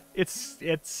 Yeah, it's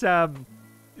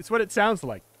what it sounds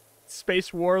like.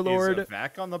 Space Warlord. Is a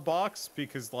vac on the box?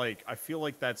 Because like I feel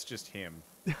like that's just him.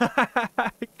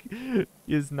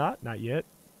 Is not yet.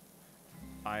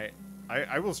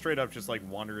 I will straight up just like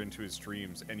wander into his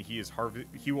streams, and he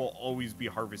will always be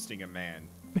harvesting a man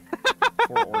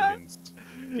for organs.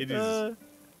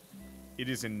 It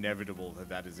is inevitable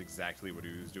that is exactly what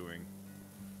he was doing.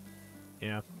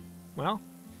 Yeah. Well,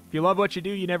 if you love what you do,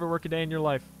 you never work a day in your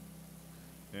life.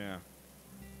 Yeah.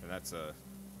 And that's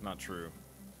not true.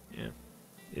 Yeah.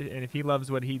 And if he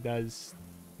loves what he does,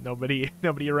 nobody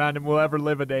around him will ever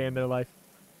live a day in their life.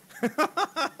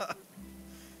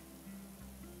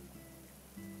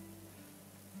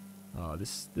 Oh,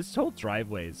 this whole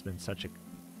driveway has been such a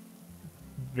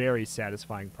very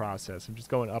satisfying process. I'm just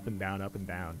going up and down, up and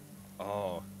down.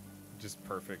 Oh, just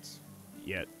perfect.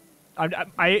 Yet,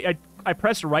 I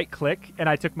pressed right click and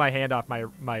I took my hand off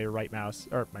my right mouse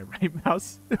or my right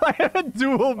mouse. I have a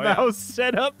dual mouse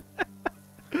set up.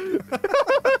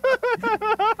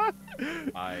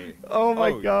 Oh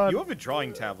my god! You have a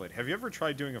drawing tablet. Have you ever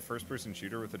tried doing a first-person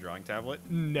shooter with a drawing tablet?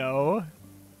 No.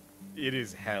 It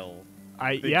is hell.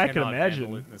 I can imagine.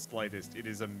 Handle it in the slightest. It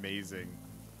is amazing.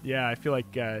 Yeah, I feel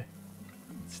like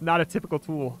it's not a typical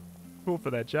tool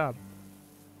for that job.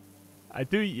 I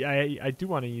do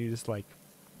want to use like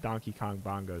Donkey Kong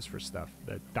bongos for stuff.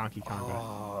 The Donkey Kong.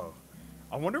 Oh,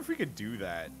 I wonder if we could do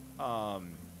that.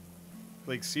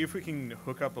 Like, see if we can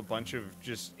hook up a bunch of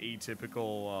just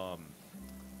atypical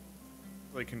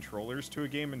like controllers to a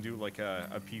game and do like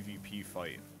a PvP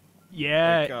fight.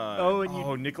 Yeah. Like,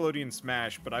 Nickelodeon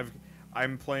Smash, but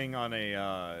I'm playing on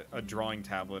a drawing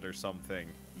tablet or something.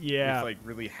 Yeah. With like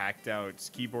really hacked out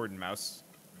keyboard and mouse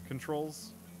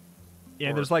controls.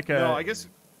 Yeah, there's like a... No, I guess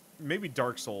maybe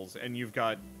Dark Souls, and you've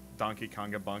got Donkey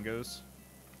Konga bongos.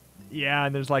 Yeah,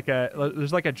 and there's like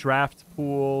a draft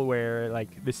pool where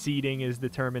like the seating is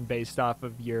determined based off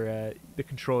of your the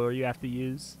controller you have to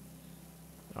use.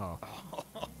 Oh.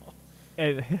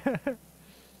 And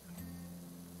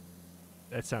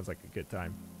that sounds like a good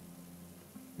time.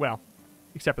 Well,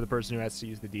 except for the person who has to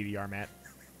use the DDR mat.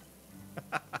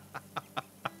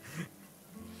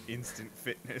 Instant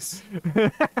fitness.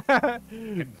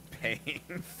 And pain.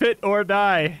 Fit or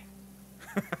die.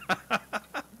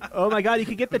 Oh my god, you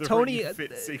could get the Tony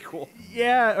Fit sequel.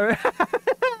 Yeah, or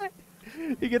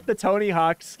you get the Tony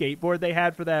Hawk skateboard they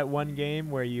had for that one game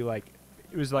where you like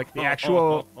it was like the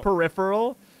actual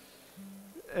peripheral,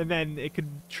 and then it could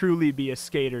truly be a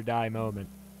skate or die moment.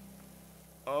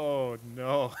 Oh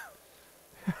no.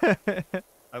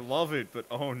 I love it, but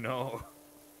oh no.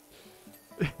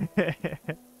 I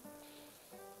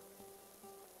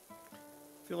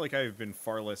feel like I've been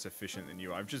far less efficient than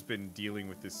you. I've just been dealing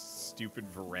with this stupid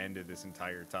veranda this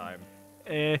entire time.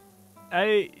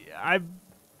 I'm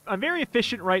very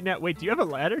efficient right now. Wait, do you have a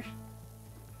ladder?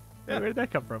 Yeah. Where did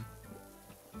that come from?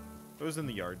 It was in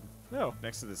the yard. Oh,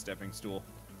 Next to the stepping stool.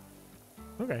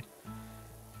 okay.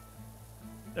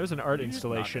 That was an art Did you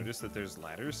installation. not notice that there's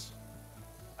ladders?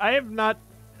 I have not.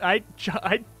 I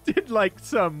did like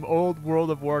some old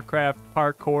World of Warcraft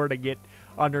parkour to get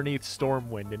underneath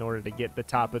Stormwind in order to get the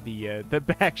top of the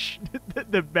back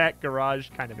the back garage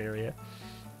kind of area.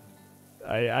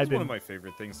 It's one of my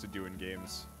favorite things to do in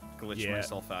games. Glitch Yeah.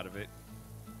 myself out of it.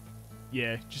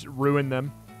 Yeah, just ruin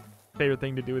them. Favorite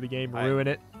thing to do with the game, ruin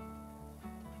it.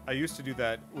 I used to do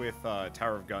that with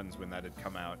Tower of Guns when that had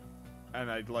come out. And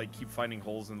I'd like keep finding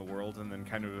holes in the world and then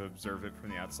kind of observe it from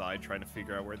the outside, trying to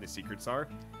figure out where the secrets are.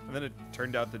 And then it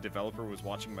turned out the developer was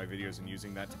watching my videos and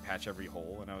using that to patch every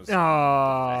hole, and I was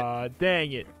Aw,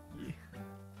 dang it.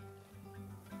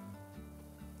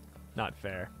 Not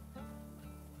fair.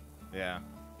 Yeah.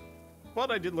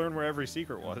 But I did learn where every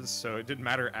secret was, so it didn't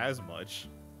matter as much.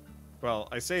 Well,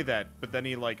 I say that, but then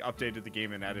he like updated the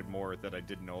game and added more that I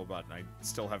didn't know about, and I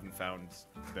still haven't found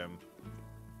them.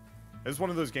 It's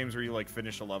one of those games where you like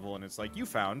finish a level and it's like, you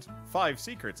found 5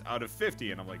 secrets out of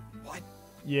 50, and I'm like, what?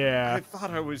 Yeah. I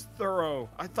thought I was thorough.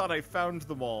 I thought I found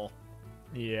them all.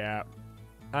 Yeah.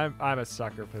 I'm a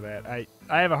sucker for that. I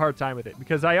have a hard time with it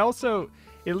because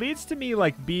it leads to me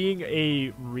like being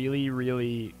a really,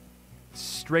 really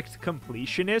strict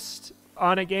completionist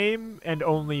on a game and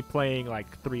only playing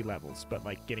like 3 levels, but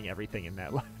like getting everything in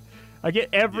that level. I get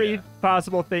every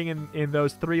possible thing in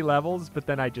those 3 levels, but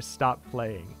then I just stop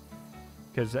playing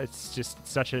because it's just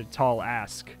such a tall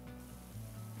ask.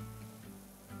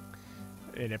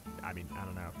 And I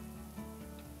don't know.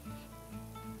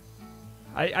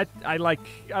 I like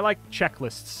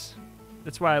checklists.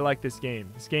 That's why I like this game.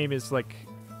 This game is like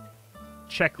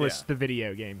checklist the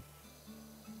video game.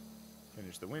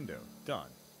 Finish the window. Done.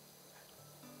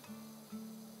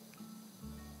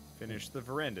 Finish the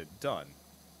veranda. Done.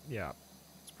 Yeah.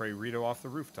 Spray Rito off the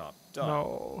rooftop. Done.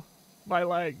 No. My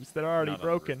legs, they're already Not on the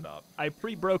broken. rooftop. I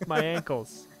pre-broke my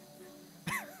ankles.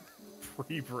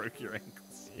 Pre-broke your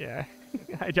ankles. Yeah.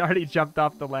 I already jumped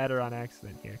off the ladder on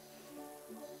accident here.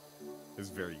 It's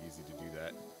very easy to do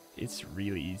that. It's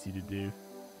really easy to do.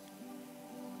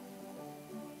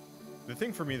 The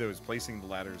thing for me, though, is placing the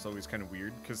ladder is always kind of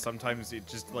weird, because sometimes it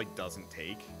just, like, doesn't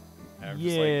take. And I'm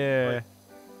just like,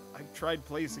 I tried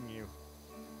placing you.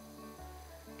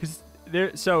 Because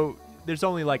there's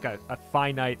only like a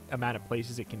finite amount of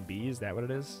places it can be. Is that what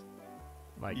it is?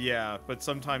 Like yeah, but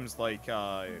sometimes like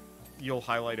you'll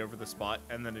highlight over the spot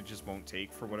and then it just won't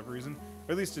take for whatever reason.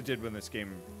 Or at least it did when this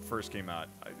game first came out.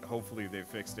 Hopefully they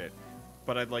fixed it.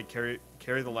 But I'd like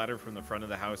carry the ladder from the front of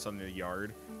the house on the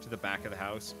yard to the back of the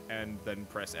house and then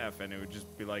press F and it would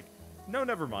just be like, no,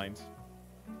 never mind.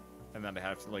 And then I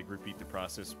have to like repeat the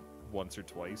process once or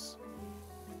twice.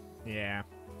 Yeah.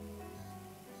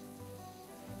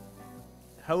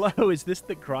 Hello, is this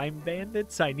the Grime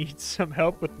Bandits? I need some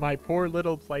help with my poor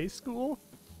little play school.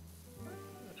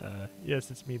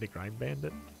 Yes, it's me, the Grime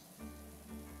Bandit.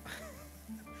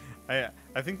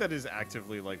 I think that is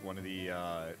actively like one of the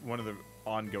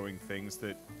ongoing things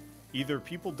that either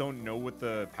people don't know what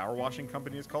the power washing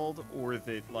company is called, or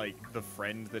that like the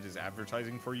friend that is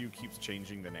advertising for you keeps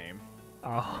changing the name.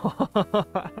 Oh,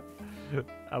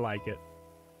 I like it.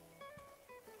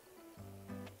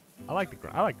 I like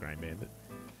Grime Bandit.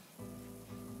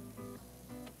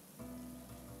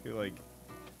 I feel like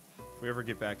if we ever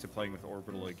get back to playing with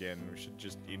Orbital again, we should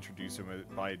just introduce him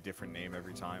by a different name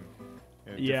every time.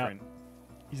 Yeah,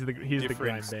 he's the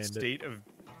Grime Bandit.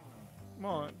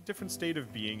 Different state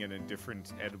of being and a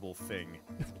different edible thing.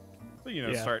 So, you know,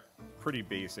 Yeah. start pretty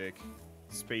basic,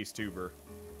 space tuber,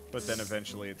 but then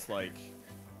eventually it's like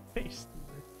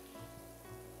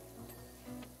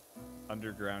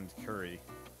underground curry.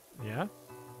 Yeah,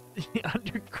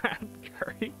 underground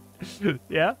curry.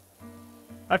 Yeah,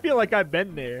 I feel like I've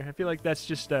been there. I feel like that's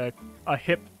just a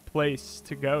hip place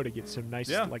to go to get some nice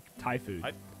like Thai food.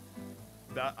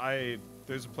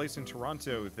 There's a place in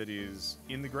Toronto that is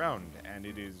in the ground, and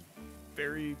it is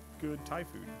very good Thai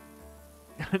food.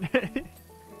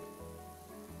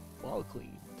 Well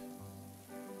cleaned.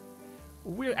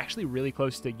 We're actually really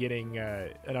close to getting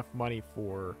enough money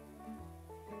for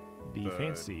the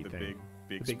fancy thing.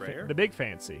 Big sprayer? The big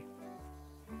fancy.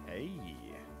 Hey.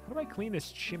 How do I clean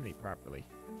this chimney properly?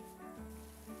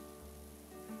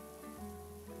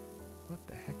 What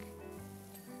the heck?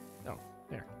 Oh,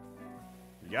 there.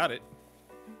 You got it.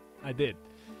 I did.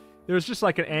 There was just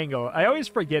like an angle. I always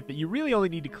forget that you really only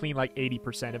need to clean like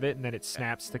 80% of it, and then it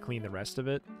snaps to clean the rest of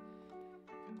it.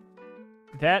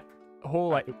 That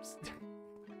whole oops.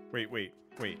 Wait.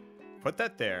 Put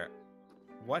that there.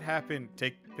 What happened?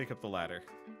 Pick up the ladder.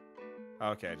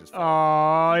 Okay, I just...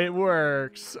 Oh, it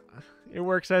works. It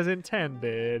works as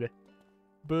intended.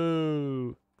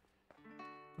 Boo.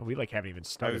 Well, we like haven't even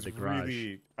started the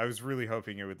garage. I was really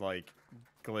hoping it would like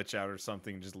glitch out or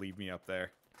something and just leave me up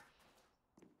there.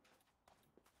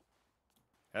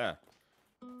 Yeah.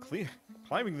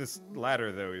 Climbing this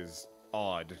ladder, though, is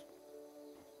odd.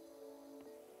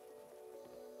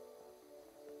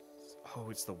 Oh,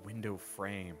 it's the window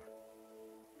frame.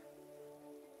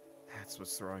 That's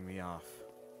what's throwing me off.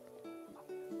 I'm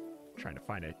trying to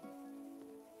find a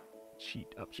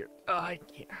cheat up here. Oh, I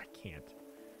can't.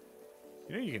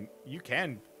 You know, you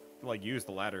can like use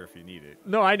the ladder if you need it.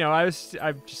 No, I know. I'm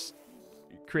just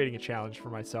creating a challenge for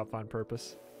myself on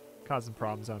purpose, causing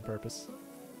problems on purpose.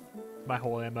 My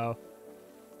whole MO.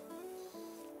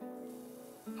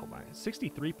 Oh my,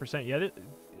 63%. Yeah,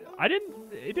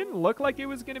 it didn't look like it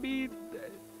was gonna be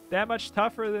that much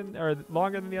tougher than or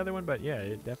longer than the other one, but yeah,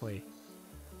 it definitely.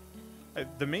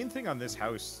 The main thing on this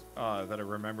house that I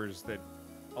remember is that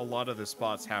a lot of the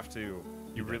spots you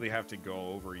really have to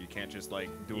go over. You can't just like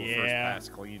do a first pass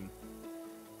clean.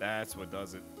 That's what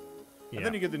does it. Yeah. And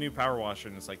then you get the new power washer,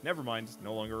 and it's like, never mind, it's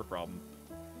no longer a problem.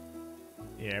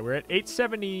 Yeah, we're at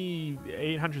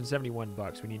 871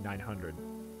 bucks. We need 900.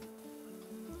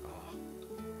 Oh.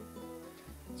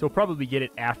 So we'll probably get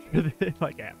it after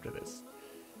after this,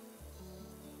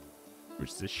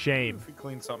 which is a shame. If we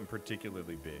clean something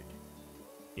particularly big.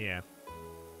 Yeah,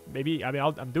 maybe. I mean,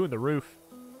 I'm doing the roof.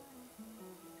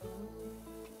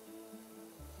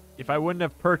 If I wouldn't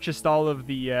have purchased all of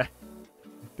the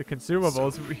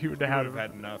consumables, we would have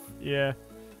had enough. Yeah,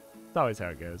 it's always how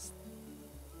it goes.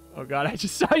 Oh god, I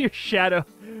just saw your shadow.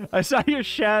 I saw your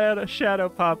shadow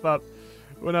pop up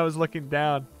when I was looking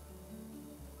down.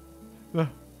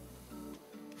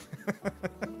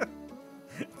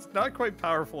 It's not quite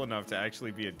powerful enough to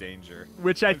actually be a danger.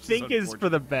 Which I think is for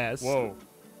the best. Whoa.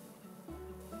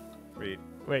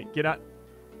 Wait, get out.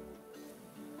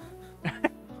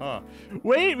 Huh.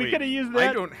 Wait, we could have used that.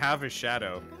 I don't have a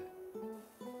shadow.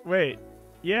 Wait.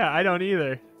 Yeah, I don't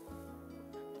either.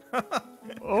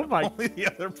 Oh my. Only the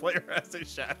other player has a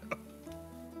shadow.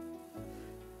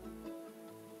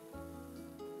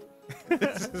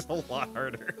 This is a lot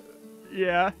harder.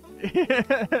 Yeah.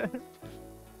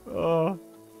 Oh.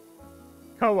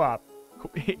 Co-op.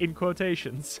 in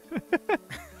quotations.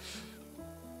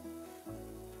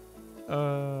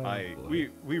 We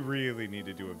really need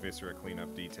to do a Viscera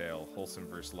cleanup detail, wholesome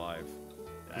versus live.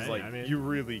 Because you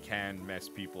really can mess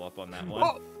people up on that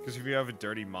one. Because if you have a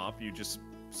dirty mop, you just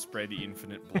spread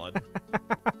infinite blood.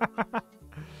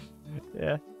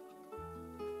 Yeah.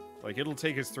 Like, it'll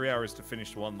take us 3 hours to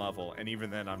finish one level, and even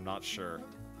then, I'm not sure.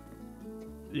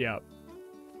 Yeah.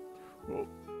 Whoa.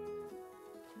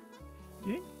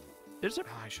 You think there's a...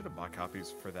 I should have bought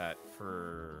copies for that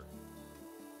for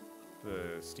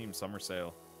the Steam Summer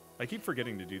Sale. I keep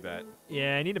forgetting to do that.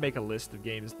 Yeah, I need to make a list of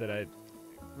games that I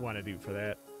want to do for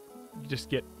that. Just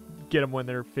get them when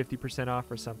they're 50% off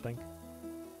or something.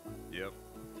 Yep.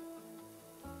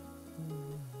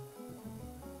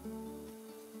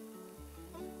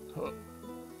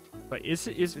 But is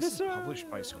this is published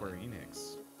by Square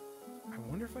Enix? I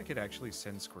wonder if I could actually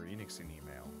send Square Enix an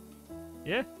email.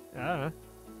 Yeah, I don't know.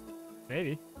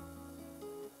 Maybe.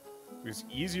 It was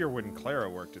easier when Clara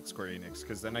worked at Square Enix,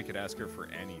 because then I could ask her for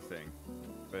anything.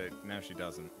 But now she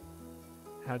doesn't.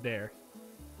 How dare.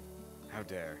 How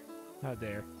dare. How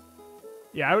dare.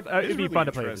 Yeah, it'd be really fun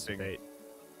to play this debate.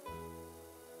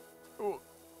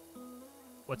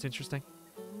 What's interesting?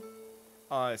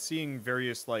 Seeing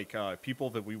various people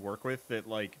that we work with that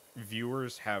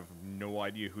viewers have no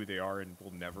idea who they are and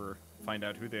will never find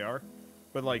out who they are,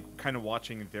 but kind of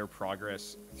watching their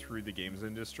progress through the games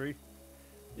industry.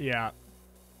 Yeah.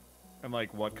 And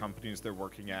what companies they're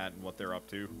working at and what they're up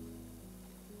to.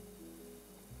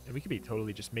 And we could be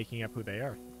totally just making up who they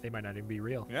are. They might not even be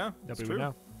real. Yeah, nobody would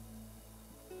know.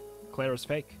 Clara's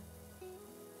fake.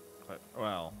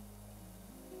 Well,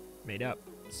 made up.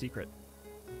 Secret.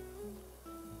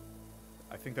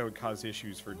 I think that would cause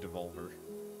issues for Devolver.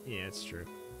 Yeah, it's true.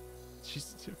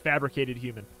 She's a fabricated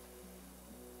human.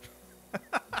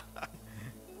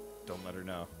 Don't let her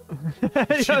know.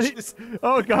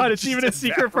 Oh god, it's even a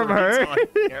secret from her.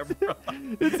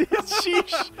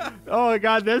 Sheesh. Oh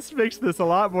god, this makes this a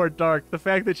lot more dark. The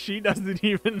fact that she doesn't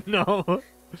even know.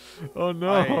 Oh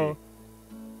no.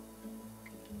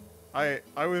 I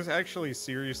was actually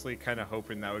seriously kind of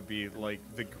hoping that would be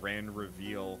the grand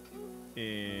reveal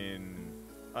in...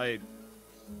 I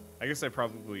guess I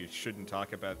probably shouldn't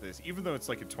talk about this, even though it's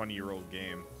a 20-year-old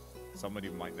game. Somebody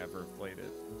might never have played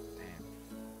it. Damn.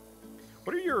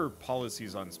 What are your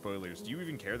policies on spoilers? Do you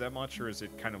even care that much, or is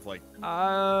it kind of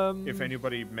if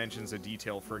anybody mentions a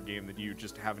detail for a game that you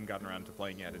just haven't gotten around to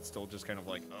playing yet, it's still just kind of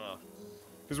ugh.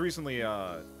 Because recently,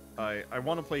 I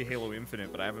want to play Halo Infinite,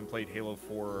 but I haven't played Halo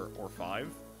 4 or 5.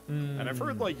 And I've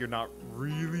heard you're not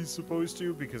really supposed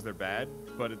to because they're bad,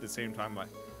 but at the same time, I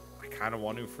kind of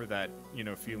want to for that,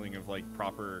 feeling of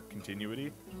proper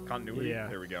continuity. Yeah.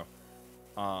 There we go.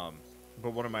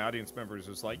 But one of my audience members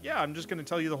was yeah, I'm just going to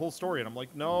tell you the whole story. And I'm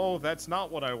like, no, that's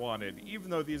not what I wanted, even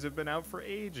though these have been out for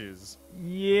ages.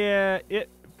 Yeah,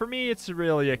 for me, it's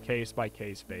really a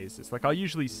case-by-case basis. I'll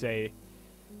usually say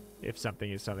if something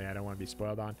is something I don't want to be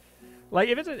spoiled on.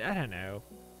 If it's I don't know.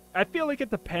 I feel like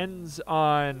it depends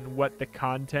on what the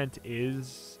content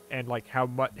is and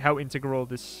how integral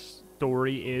this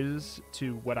story is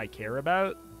to what I care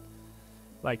about.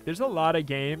 There's a lot of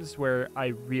games where I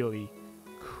really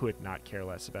could not care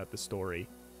less about the story.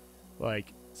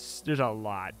 There's a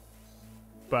lot.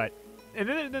 But and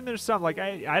then there's some I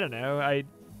don't know. I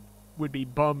would be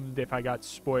bummed if I got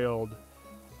spoiled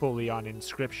fully on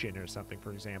Inscription or something,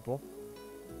 for example.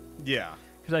 Yeah.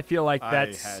 Because I feel like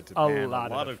that's a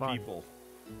lot of fun. People.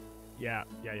 Yeah.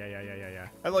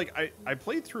 I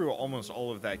played through almost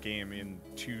all of that game in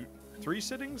 3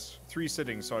 sittings,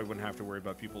 so I wouldn't have to worry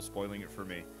about people spoiling it for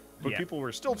me. But people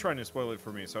were still trying to spoil it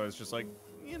for me, so I was just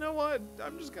you know what?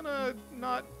 I'm just gonna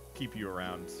not keep you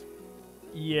around.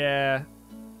 Yeah,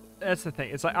 that's the thing.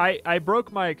 It's I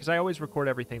broke because I always record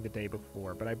everything the day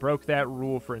before, but I broke that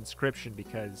rule for Inscription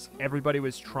because everybody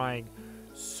was trying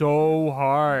so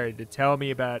hard to tell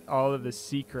me about all of the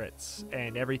secrets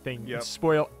and everything,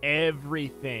 spoil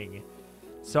everything.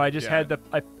 So I just had the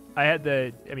I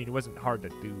mean, it wasn't hard to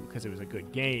do because it was a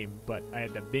good game, but I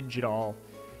had to binge it all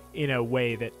in a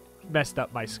way that messed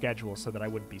up my schedule so that I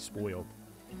wouldn't be spoiled.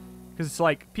 Because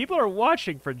it's people are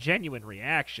watching for genuine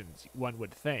reactions, one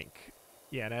would think,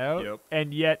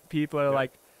 and yet people are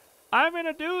I'm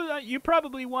gonna do that. You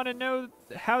probably want to know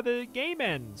how the game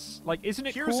ends. Isn't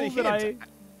it cool that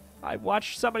I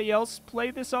watched somebody else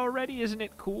play this already? Isn't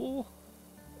it cool?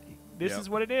 This is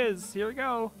what it is. Here we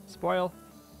go. Spoil.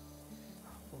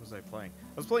 What was I playing?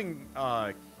 I was playing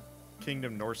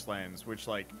Kingdom Northlands, which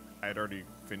I had already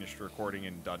finished recording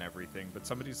and done everything. But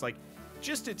somebody's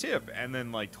just a tip, and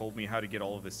then told me how to get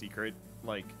all of the secret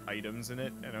like items in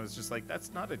it, and I was just like,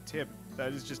 that's not a tip.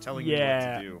 That is just telling you what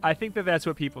to do. I think that's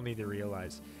what people need to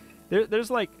realize.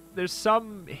 There's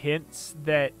some hints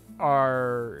that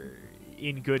are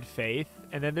in good faith,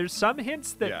 and then there's some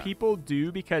hints that people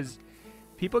do because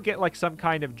people get like some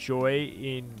kind of joy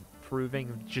in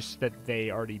proving just that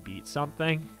they already beat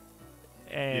something,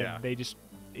 and they just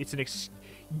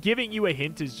giving you a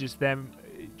hint is just them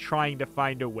trying to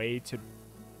find a way to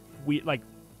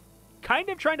kind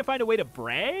of trying to find a way to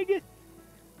brag,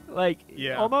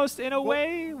 almost in a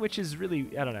way, which is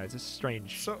really, I don't know, it's a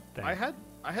strange thing.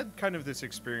 I had kind of this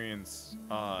experience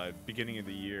beginning of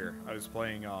the year. I was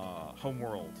playing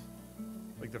Homeworld,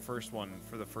 like the first one,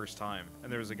 for the first time,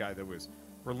 and there was a guy that was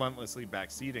relentlessly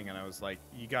backseating, and I was like,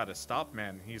 you gotta stop,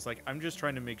 man. He's like, I'm just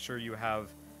trying to make sure you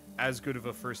have as good of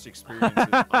a first experience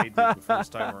as I did the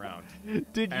first time around.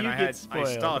 Get spoiled?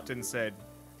 I stopped and said,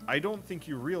 I don't think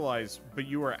you realize, but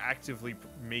you are actively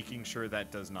making sure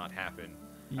that does not happen.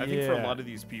 I think for a lot of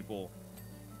these people,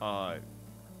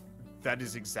 that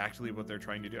is exactly what they're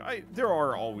trying to do. There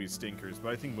are always stinkers,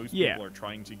 but I think most people are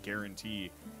trying to guarantee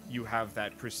you have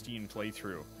that pristine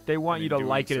playthrough. They want you to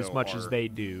like it as much as they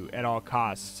do at all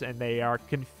costs, and they are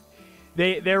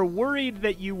they're worried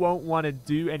that you won't want to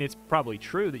do, and it's probably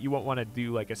true that you won't want to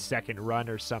do like a second run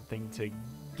or something to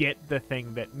get the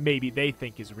thing that maybe they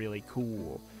think is really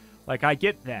cool. Like, I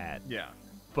get that. Yeah.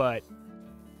 But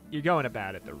you're going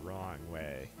about it the wrong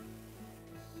way.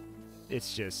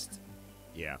 It's just,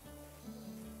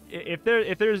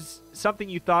 If there's something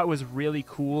you thought was really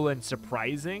cool and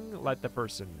surprising, let the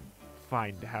person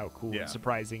find how cool and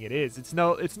surprising it is. It's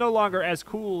no longer as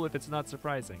cool if it's not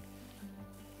surprising.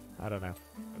 I don't know.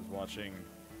 I was watching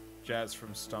Jazz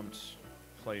from Stumped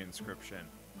play Inscription,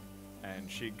 and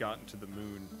she'd gotten to the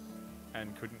moon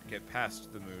and couldn't get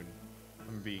past the moon.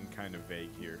 I'm being kind of vague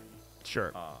here.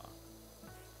 Sure.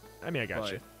 I mean, I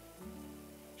got you.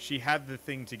 She had the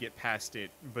thing to get past it,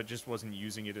 but just wasn't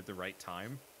using it at the right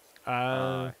time.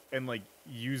 And like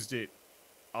used it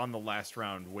on the last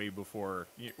round way before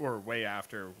or way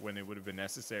after when it would have been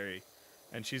necessary.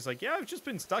 And she's like, yeah, I've just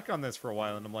been stuck on this for a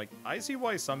while. And I'm like, I see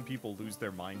why some people lose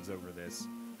their minds over this.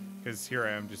 Because here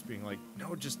I am just being like,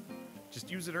 no, just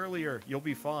use it earlier. You'll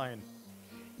be fine.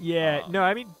 Yeah, no,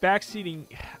 I mean, backseating,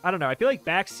 I don't know. I feel like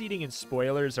backseating and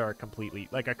spoilers are a completely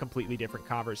different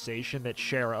conversation that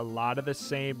share a lot of the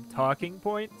same talking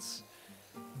points.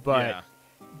 But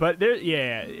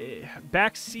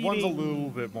backseating... One's a little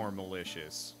bit more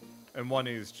malicious. And one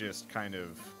is just kind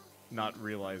of not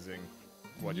realizing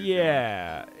what you're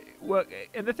doing. Well,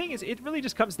 and the thing is, it really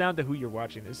just comes down to who you're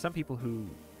watching. There's some people who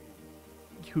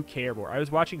care more. I was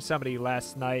watching somebody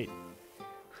last night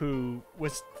who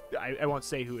was... I won't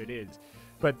say who it is,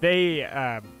 but they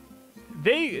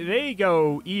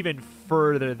go even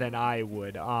further than I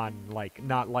would on like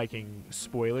not liking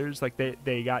spoilers. Like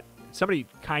they got somebody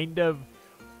kind of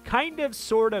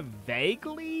sort of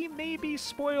vaguely maybe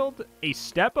spoiled a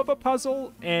step of a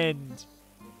puzzle, and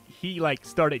he like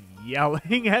started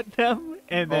yelling at them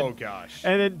and then,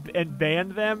 and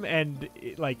banned them, and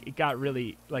it got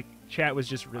really like chat was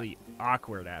just really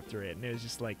awkward after it, and it was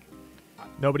just like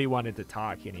nobody wanted to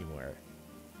talk anymore,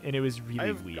 and it was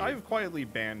really weird. I've quietly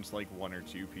banned like one or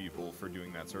two people for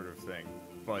doing that sort of thing,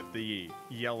 but the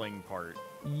yelling part,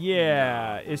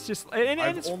 it's just and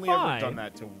I've it's only fine. ever done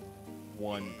that to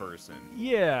one person.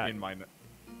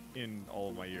 In all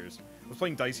of my years, I was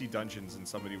playing Dicey Dungeons, and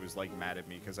somebody was like mad at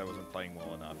me because I wasn't playing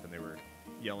well enough, and they were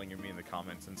yelling at me in the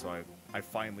comments, and so I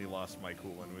finally lost my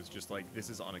cool and was just like,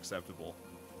 this is unacceptable.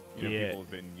 You know, people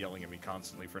have been yelling at me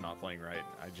constantly for not playing right.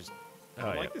 I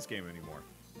don't like this game anymore.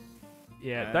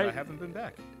 Yeah, I haven't been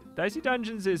back. Dicey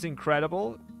Dungeons is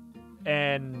incredible,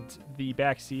 and the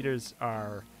backseaters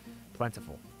are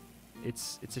plentiful.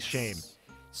 It's a shame.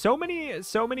 So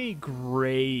many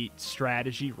great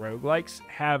strategy roguelikes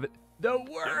have the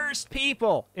worst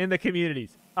people in the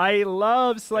communities. I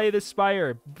love Slay the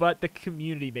Spire, but the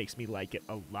community makes me like it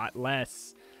a lot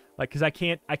less. Like, because I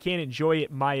can't enjoy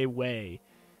it my way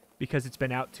because it's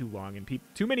been out too long, and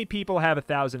too many people have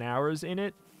 1,000 hours in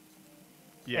it.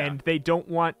 Yeah. And they don't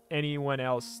want anyone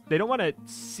else. They don't want to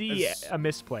see a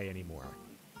misplay anymore.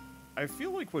 I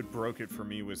feel like what broke it for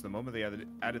me was the moment they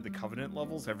added the Covenant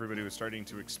levels, everybody was starting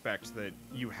to expect that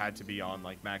you had to be on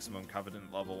like maximum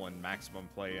Covenant level and maximum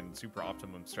play and super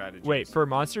optimum strategies. Wait, for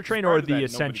Monster Train or the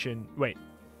Ascension? Wait,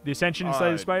 the Ascension and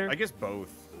Slay the Spire? I guess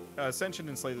both. Ascension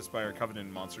and Slay the Spire, Covenant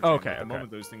and Monster Train. Okay, the moment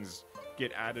those things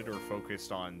get added or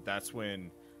focused on, that's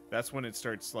when it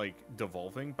starts like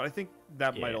devolving. But I think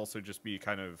that might also just be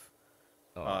kind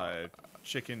of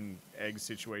chicken egg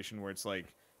situation where it's like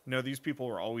No, these people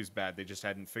were always bad. They just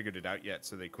hadn't figured it out yet,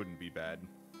 so they couldn't be bad.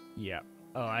 Yeah.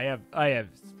 Oh, I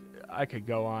could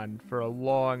go on for a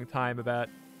long time about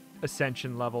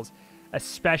ascension levels,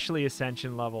 especially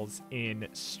ascension levels in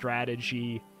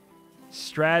strategy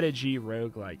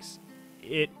roguelikes.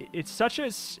 It's such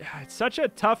a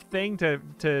tough thing to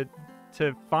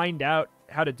find out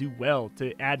how to do well,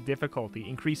 to add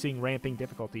difficulty, ramping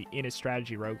difficulty in a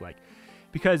strategy roguelike.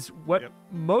 Because what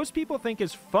most people think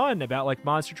is fun about like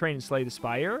Monster Train and Slay the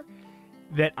Spire,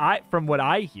 from what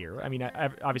I hear, I mean,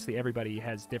 obviously everybody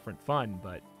has different fun,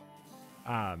 but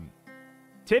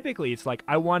typically it's like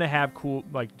I want to have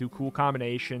do cool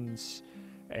combinations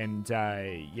and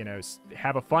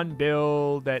have a fun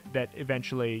build that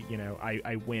eventually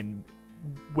I win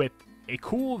with a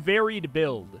cool varied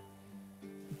build.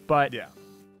 But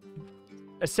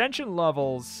ascension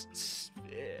levels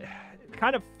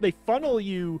kind of, they funnel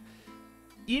you.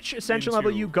 Each ascension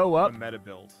level you go up, meta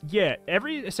build. Yeah,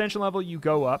 every ascension level you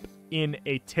go up in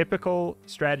a typical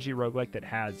strategy roguelike that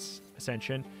has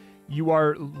ascension, you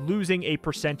are losing a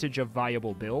percentage of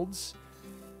viable builds,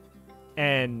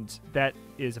 and that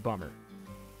is a bummer.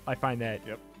 I find that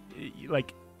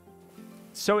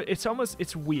so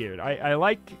it's weird. I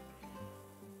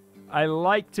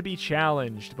like to be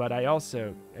challenged, but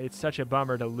it's such a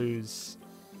bummer to lose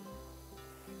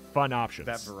fun options.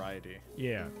 That variety.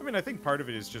 Yeah. I mean, I think part of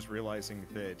it is just realizing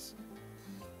that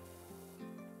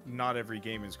not every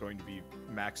game is going to be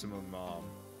maximum,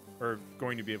 or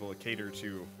going to be able to cater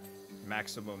to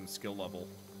maximum skill level.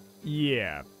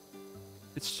 Yeah.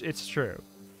 It's true.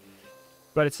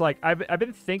 But it's like, I've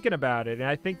been thinking about it, and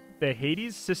I think the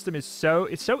Hades system is so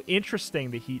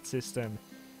interesting, the heat system,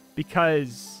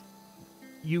 because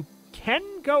you can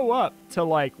go up to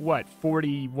like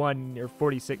 41 or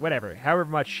 46, whatever, however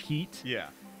much heat. Yeah.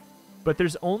 But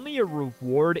there's only a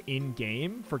reward in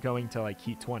game for going to like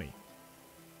heat 20.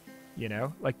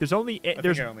 Like there's only I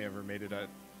think I only ever made it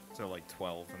to like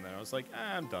 12, and then I was like,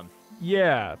 I'm done.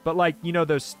 Yeah, but like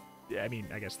those. I mean,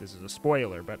 I guess this is a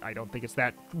spoiler, but I don't think it's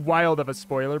that wild of a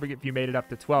spoiler. But if you made it up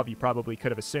to 12, you probably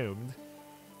could have assumed,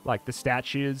 like the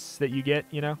statues that you get.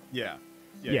 Yeah.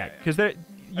 Because That's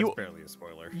barely a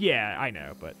spoiler. Yeah, I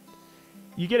know, but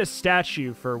you get a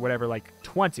statue for whatever, like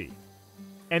 20,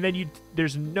 and then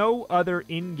there's no other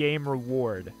in-game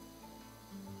reward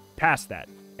past that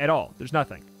at all. There's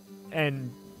nothing,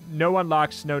 and no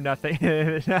unlocks, no nothing.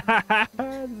 This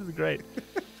is great.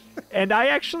 And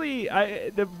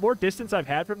the more distance I've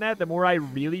had from that, the more I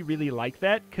really, really like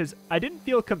that, because I didn't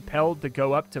feel compelled to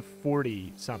go up to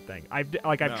 40 something.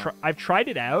 I've tried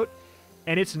it out,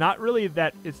 and it's not really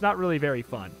very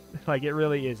fun. Like, it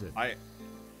really isn't.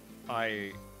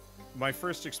 My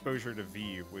first exposure to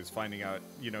V was finding out,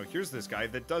 here's this guy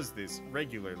that does this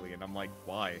regularly, and I'm like,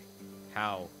 why?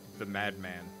 How? The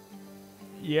madman.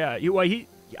 Yeah, he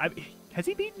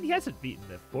hasn't beaten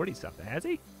the 40 something, has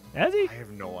he? Has he? I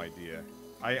have no idea.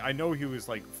 I know he was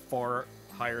like far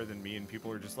higher than me, and people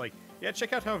were just like, yeah,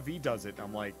 check out how V does it. And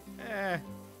I'm like,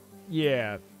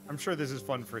 yeah. I'm sure this is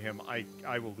fun for him.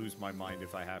 I will lose my mind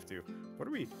if I have to. We're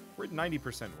at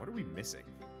 90%. What are we missing?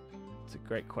 It's a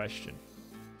great question.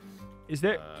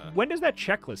 When does that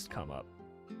checklist come up?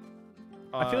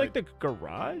 I feel like the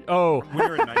garage. Oh,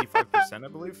 we're at 95%, I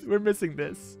believe. We're missing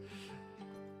this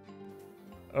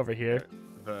over here.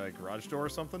 The garage door or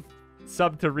something.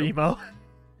 Sub to Remo.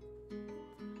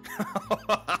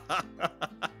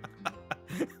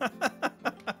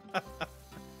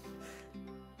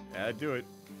 Yeah, do it.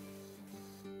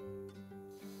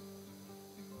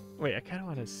 Wait, I kind of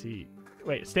want to see.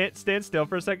 Wait, stand still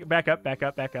for a second. Back up.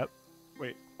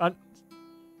 Wait. Okay.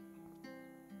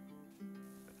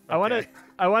 I want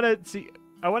to see.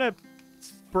 I want to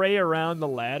spray around the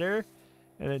ladder,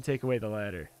 and then take away the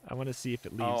ladder. I want to see if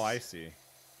it leaves. Oh, I see.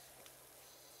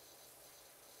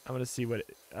 I want to see what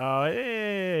it... Oh,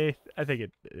 I think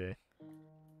it...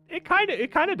 It kind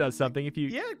of does something if you...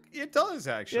 Yeah, it does,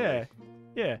 actually.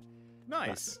 Yeah.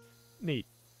 Nice. Neat.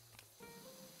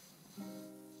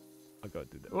 I'll go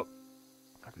do that. Oh,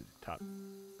 I'll go to the top.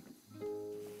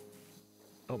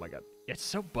 Oh my god. It's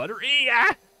so buttery!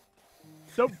 Ah!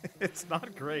 So... It's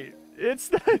not great.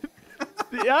 It's not...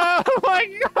 Oh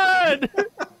my god!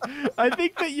 I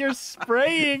think that your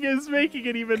spraying is making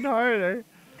it even harder.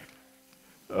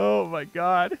 Oh my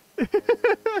god.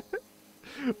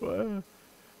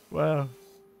 Wow.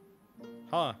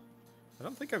 Huh. I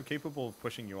don't think I'm capable of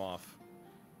pushing you off.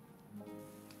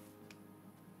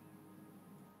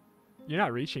 You're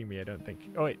not reaching me, I don't think.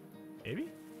 Oh wait, maybe?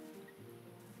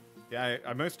 Yeah,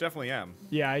 I most definitely am.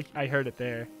 Yeah, I heard it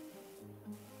there.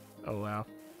 Oh wow.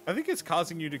 I think it's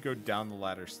causing you to go down the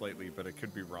ladder slightly, but it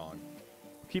could be wrong.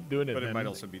 keep doing it. But then. it might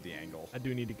also be the angle. I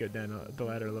do need to go down the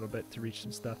ladder a little bit to reach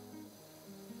some stuff.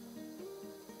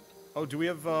 Oh, do we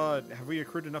have we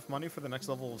accrued enough money for the next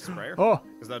level of sprayer? Oh!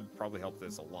 Because that'd probably help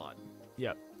this a lot.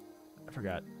 Yep. I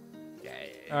forgot.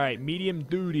 Yay. All right, medium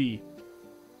duty.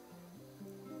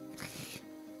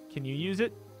 Can you use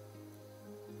it?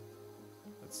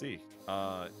 Let's see. If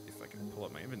I can pull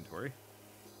up my inventory.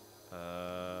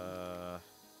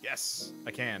 Yes,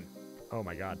 I can. Oh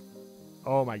my god.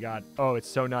 Oh my god. Oh, it's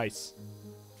so nice.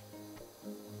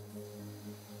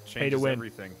 Changes Pay to win.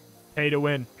 everything. Pay to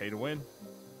win. Pay to win.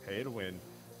 Pay to win.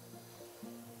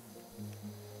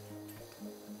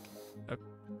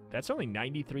 That's only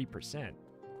 93%.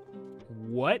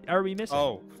 What are we missing?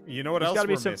 Oh, you know what else we're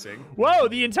missing? Whoa,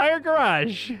 the entire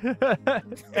garage!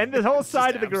 And the whole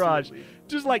side of the garage. Absolutely.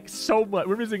 Just like so much.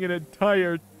 We're missing an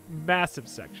entire massive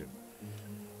section.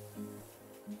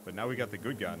 But now we got the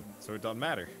good gun, so it doesn't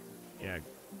matter. Yeah,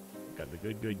 got the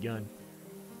good gun.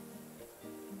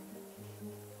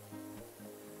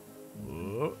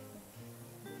 Whoa.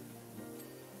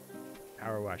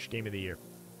 PowerWash Game of the Year.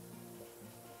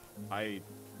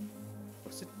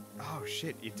 Was it? Oh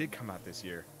shit! It did come out this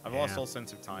year. I've Yeah. lost all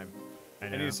sense of time. I I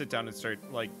need know. to sit down and start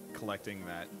like collecting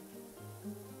that.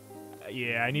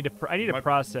 Yeah, I need to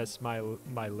process my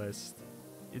list.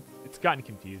 It's gotten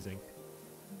confusing.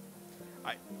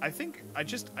 I think I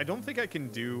don't think I can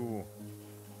do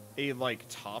a like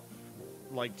top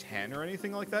like 10 or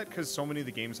anything like that because so many of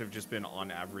the games have just been on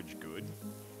average good,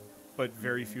 but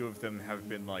very few of them have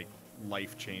been like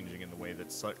life changing in the way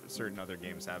that certain other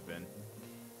games have been.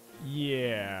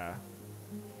 Yeah.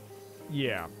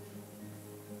 Yeah.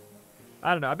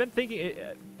 I don't know. I've been thinking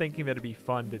that it'd be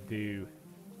fun to do.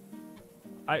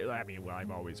 I mean, well,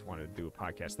 I've always wanted to do a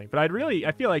podcast thing, but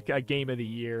I feel like a Game of the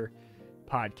Year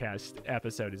podcast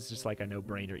episode is just like a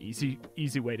no-brainer,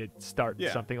 easy way to start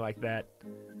something like that.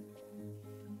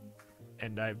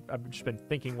 And I've just been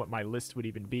thinking what my list would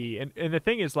even be, and the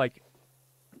thing is, like,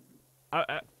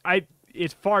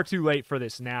 it's far too late for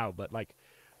this now, but like,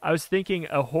 I was thinking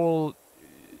a whole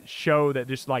show that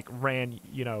just like ran,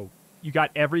 you know, you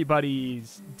got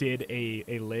did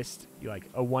a list, like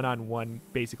a one-on-one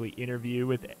basically interview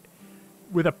with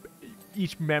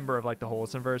each member of like the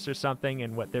Wholesomeverse or something,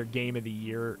 and what their Game of the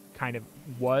Year kind of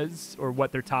was, or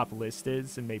what their top list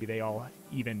is, and maybe they all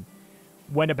even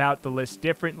went about the list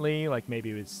differently. Like maybe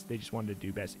it was they just wanted to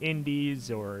do best indies,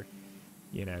 or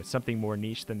you know, something more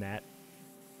niche than that.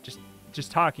 Just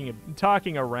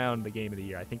talking around the Game of the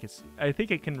Year. I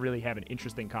think it can really have an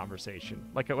interesting conversation,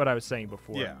 like what I was saying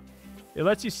before. Yeah. It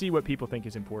lets you see what people think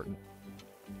is important.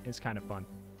 It's kind of fun.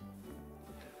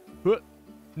 But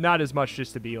not as much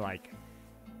just to be like,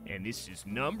 and this is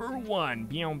number one,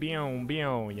 bion, bion,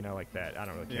 bion, you know, like that. I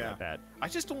don't really care about that. I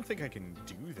just don't think I can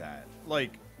do that.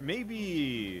 Like,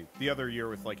 maybe the other year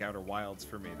with, like, Outer Wilds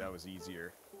for me, that was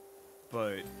easier.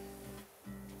 But,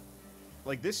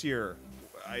 like, this year,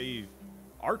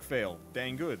 Arc Fail,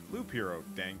 dang good. Loop Hero,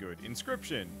 dang good.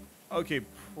 Inscription, okay,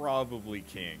 probably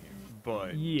King,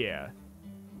 but... Yeah.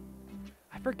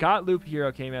 I forgot Loop Hero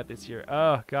came out this year.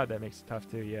 Oh, God, that makes it tough,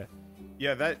 too, yeah.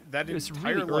 Yeah, that It was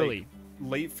entire, really early. like,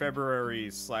 late February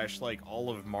 / like all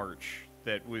of March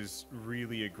that was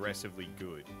really aggressively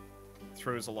good.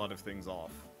 Throws a lot of things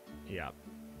off. Yeah.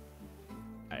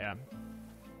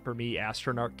 For me,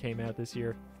 Astronaut came out this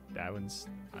year. That one's...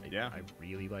 I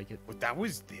really like it. But that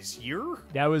was this year?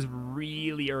 That was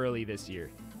really early this year.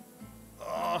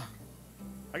 I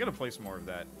gotta play some more of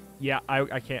that. Yeah,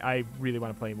 I can't. I really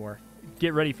want to play more.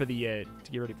 Get ready for the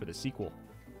sequel.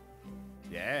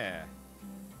 Yeah.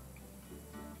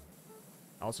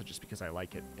 Also, just because I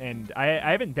like it, and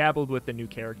I haven't dabbled with the new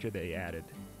character they added.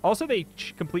 Also, they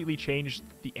completely changed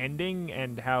the ending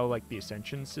and how like the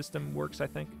ascension system works. I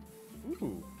think.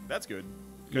 Ooh, that's good.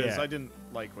 Because Yeah. I didn't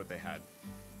like what they had.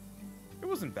 It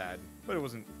wasn't bad, but it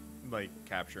wasn't like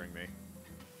capturing me.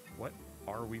 What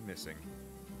are we missing?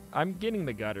 I'm getting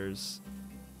the gutters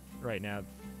right now.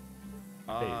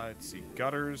 Let's see.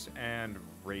 Gutters and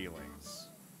railings.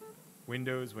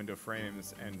 Windows, window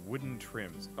frames, and wooden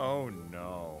trims. Oh,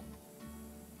 no.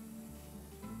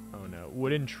 Oh no,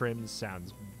 wooden trims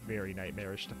sounds very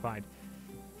nightmarish to find.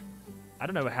 I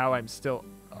don't know how I'm still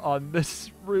on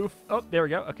this roof. Oh, there we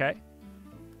go. Okay.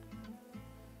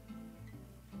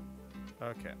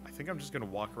 Okay, I think I'm just going to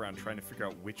walk around trying to figure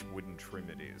out which wooden trim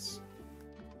it is.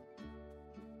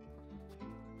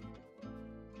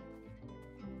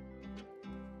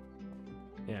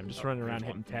 Yeah, I'm just Oh, running around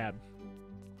there's hitting tab.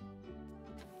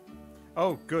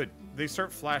 Oh, good. They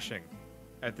start flashing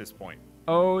at this point.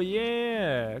 Oh,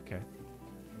 yeah. Okay.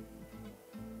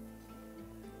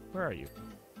 Where are you?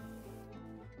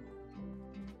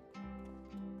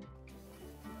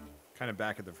 kind of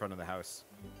back at the front of the house.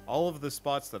 All of the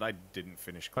spots that I didn't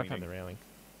finish Click cleaning. on the railing.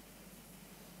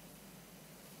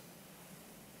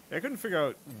 I couldn't figure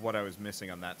out what I was missing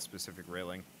on that specific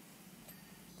railing.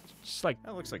 Just like,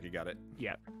 That looks like you got it.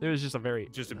 yeah, there was just a very...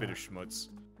 Just a bit of schmutz.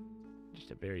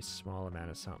 Just a very small amount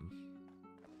of something.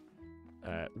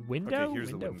 Window? Okay, here's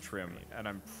the window wooden trim, frame. and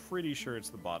I'm pretty sure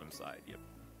it's the bottom side. Yep.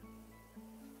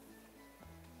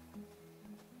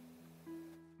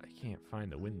 I can't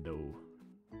find the window.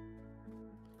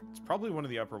 It's probably one of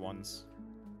the upper ones.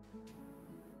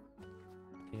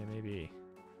 Yeah, maybe.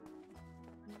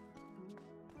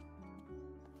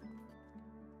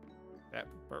 That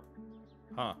burp.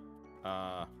 Huh.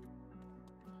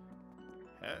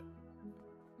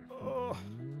 Oh.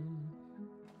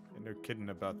 And no kidding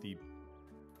about the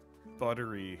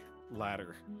buttery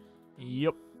ladder.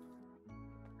 Yep.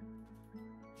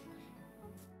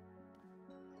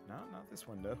 No, not this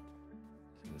window.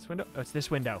 This window? Oh, it's this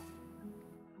window.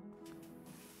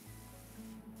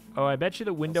 Oh, I bet you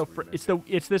the window.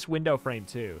 It's this window frame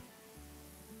too.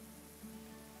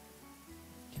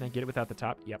 Can I get it without the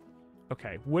top? Yep.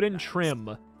 Okay, wooden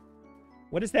trim.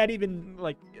 What is that even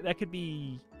like? That could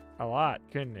be a lot,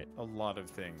 couldn't it? A lot of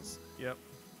things. Yep.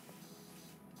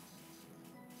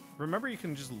 Remember, you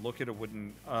can just look at a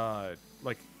wooden,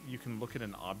 like you can look at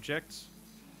an object,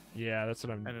 Yeah, that's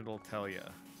what I'm. and it'll tell you.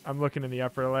 I'm looking in the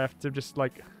upper left. I'm just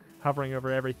like hovering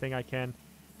over everything I can.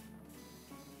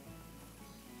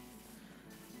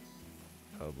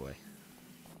 Oh boy.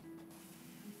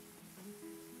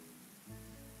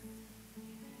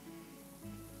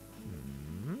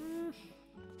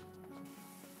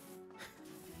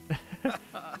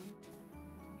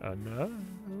 Oh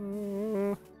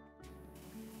no.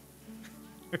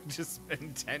 Just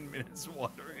spend 10 minutes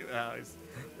wandering the house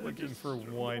looking for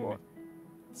one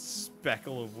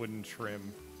speckle of wooden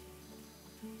trim.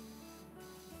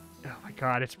 Oh my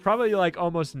god, it's probably like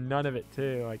almost none of it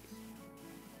too. Like,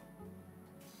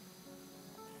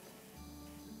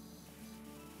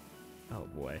 oh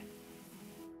boy.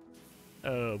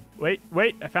 Oh, wait,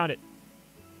 I found it.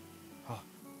 Oh.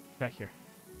 Back here.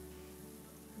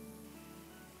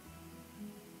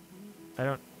 I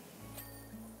don't.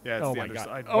 Yeah, it's Oh the my other god.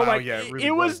 side. Oh wow, my. yeah, it really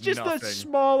it was just nothing. a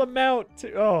small amount.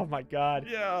 Oh my god.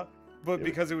 Yeah, but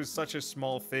because it was such a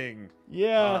small thing,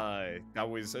 Yeah. that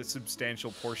was a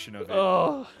substantial portion of it.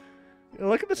 Oh.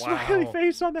 Look at the smiley Wow.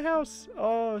 face on the house.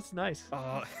 Oh, it's nice.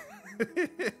 I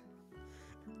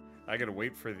gotta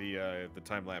wait for the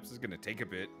time lapse. It's gonna take a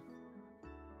bit.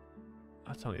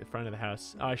 Oh, it's only the front of the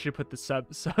house. Oh, I should put the sub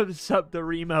the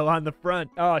Remo on the front.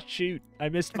 Oh shoot, I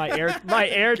missed my air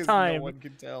 'Cause time. No one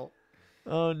can tell.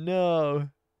 Oh no.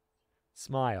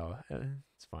 Smile.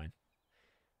 It's fine.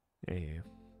 There you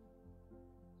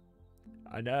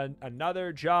go.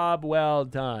 Another job well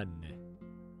done.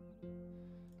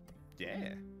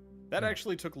 Yeah, that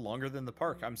actually took longer than the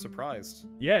park. I'm surprised.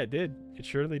 Yeah, it did. It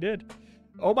surely did.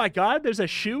 Oh my god, there's a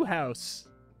shoe house.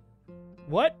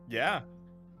 What? Yeah,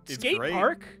 it's Skate great.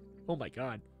 park? Oh my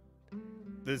god.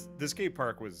 This skate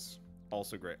park was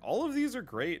also great. All of these are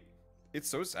great. It's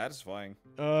so satisfying.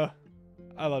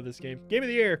 I love this game. Game of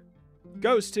the year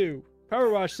goes to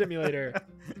PowerWash Simulator.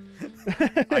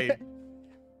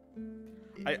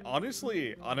 I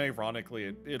honestly,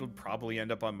 unironically, it'll probably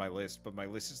end up on my list, but my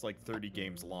list is like 30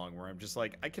 games long, where I'm just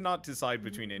like, I cannot decide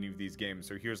between any of these games,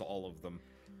 so here's all of them.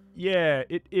 Yeah,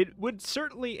 it would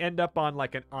certainly end up on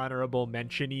like an honorable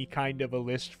mention-y kind of a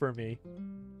list for me,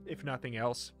 if nothing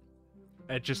else.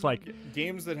 It's just like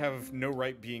Games that have no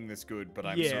right being this good, but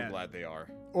I'm so Yeah. glad they are.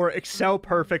 or excel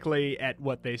perfectly at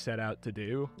what they set out to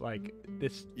do. Like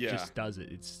this Yeah. just does it.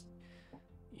 It's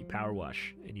you power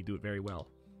wash and you do it very well.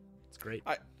 It's great.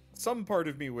 Some part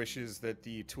of me wishes that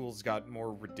the tools got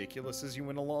more ridiculous as you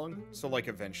went along. So, like,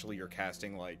 eventually you're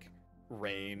casting, like,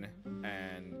 rain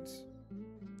and,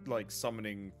 like,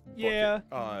 summoning,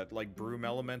 like, broom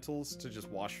elementals to just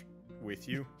wash with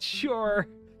you. Sure.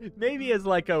 Maybe as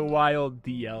like a wild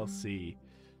DLC.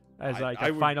 As like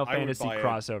a Final Fantasy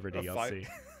crossover DLC.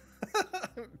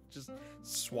 Just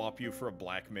swap you for a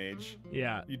black mage.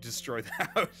 Yeah. You destroy the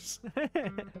house.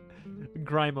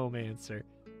 Grimomancer.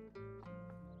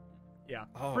 Yeah,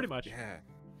 Oh, pretty much. Yeah.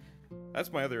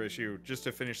 That's my other issue, just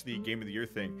to finish the Game of the Year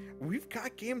thing. We've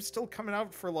got games still coming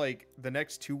out for, like, the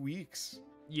next 2 weeks. Like,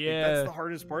 Yeah. that's the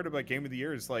hardest part about Game of the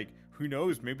Year is, like, who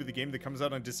knows? Maybe the game that comes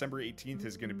out on December 18th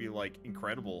is going to be, like,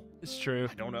 incredible. It's true.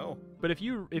 I don't know. But if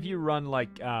you run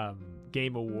like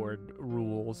Game Award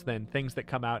rules, then things that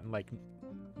come out in like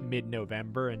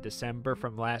mid-November and December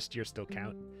from last year still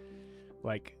count.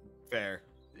 Like, Fair.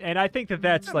 and I think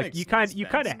that's That like makes you kind of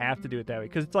sense. have to do it that way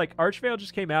because it's like Archvale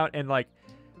just came out and like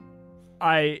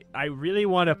I really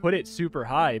want to put it super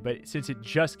high, but since it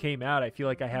just came out, I feel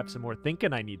like I have some more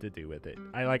thinking I need to do with it.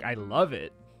 I love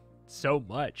it so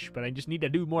much, but I just need to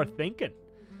do more thinking.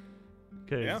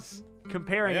 Because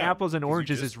comparing apples and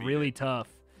oranges is really tough.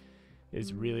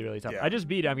 It's really, really tough. I just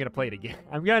beat it. I'm going to play it again.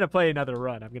 I'm going to play another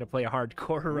run. I'm going to play a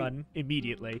hardcore run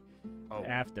immediately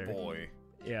after. Oh, boy.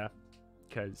 Yeah.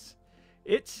 Because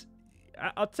it's...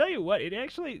 I'll tell you what, it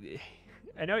actually...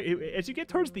 I know as you get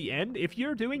towards the end, if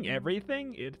you're doing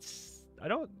everything, it's... I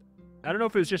don't know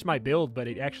if it was just my build, but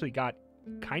it actually got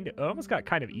almost got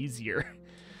kind of easier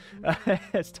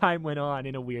as time went on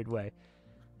in a weird way.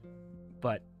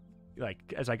 But... like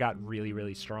as I got really,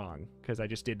 really strong, because I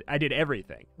did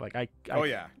everything. Like I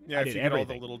if you get all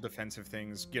the little defensive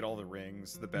things, get all the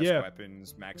rings, the best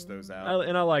weapons, max those out,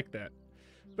 and I like that.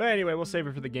 But anyway, we'll save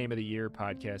it for the Game of the Year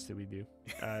podcast that we do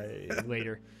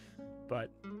later. But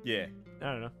yeah,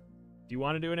 I don't know. Do you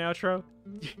want to do an outro?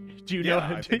 Do you know?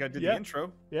 I think I did the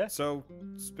intro. Yeah. So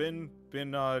it's been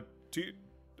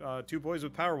two boys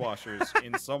with power washers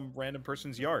in some random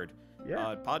person's yard.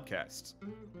 Podcast.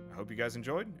 I hope you guys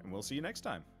enjoyed, and we'll see you next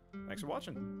time. Thanks for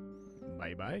watching.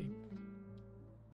 Bye-bye.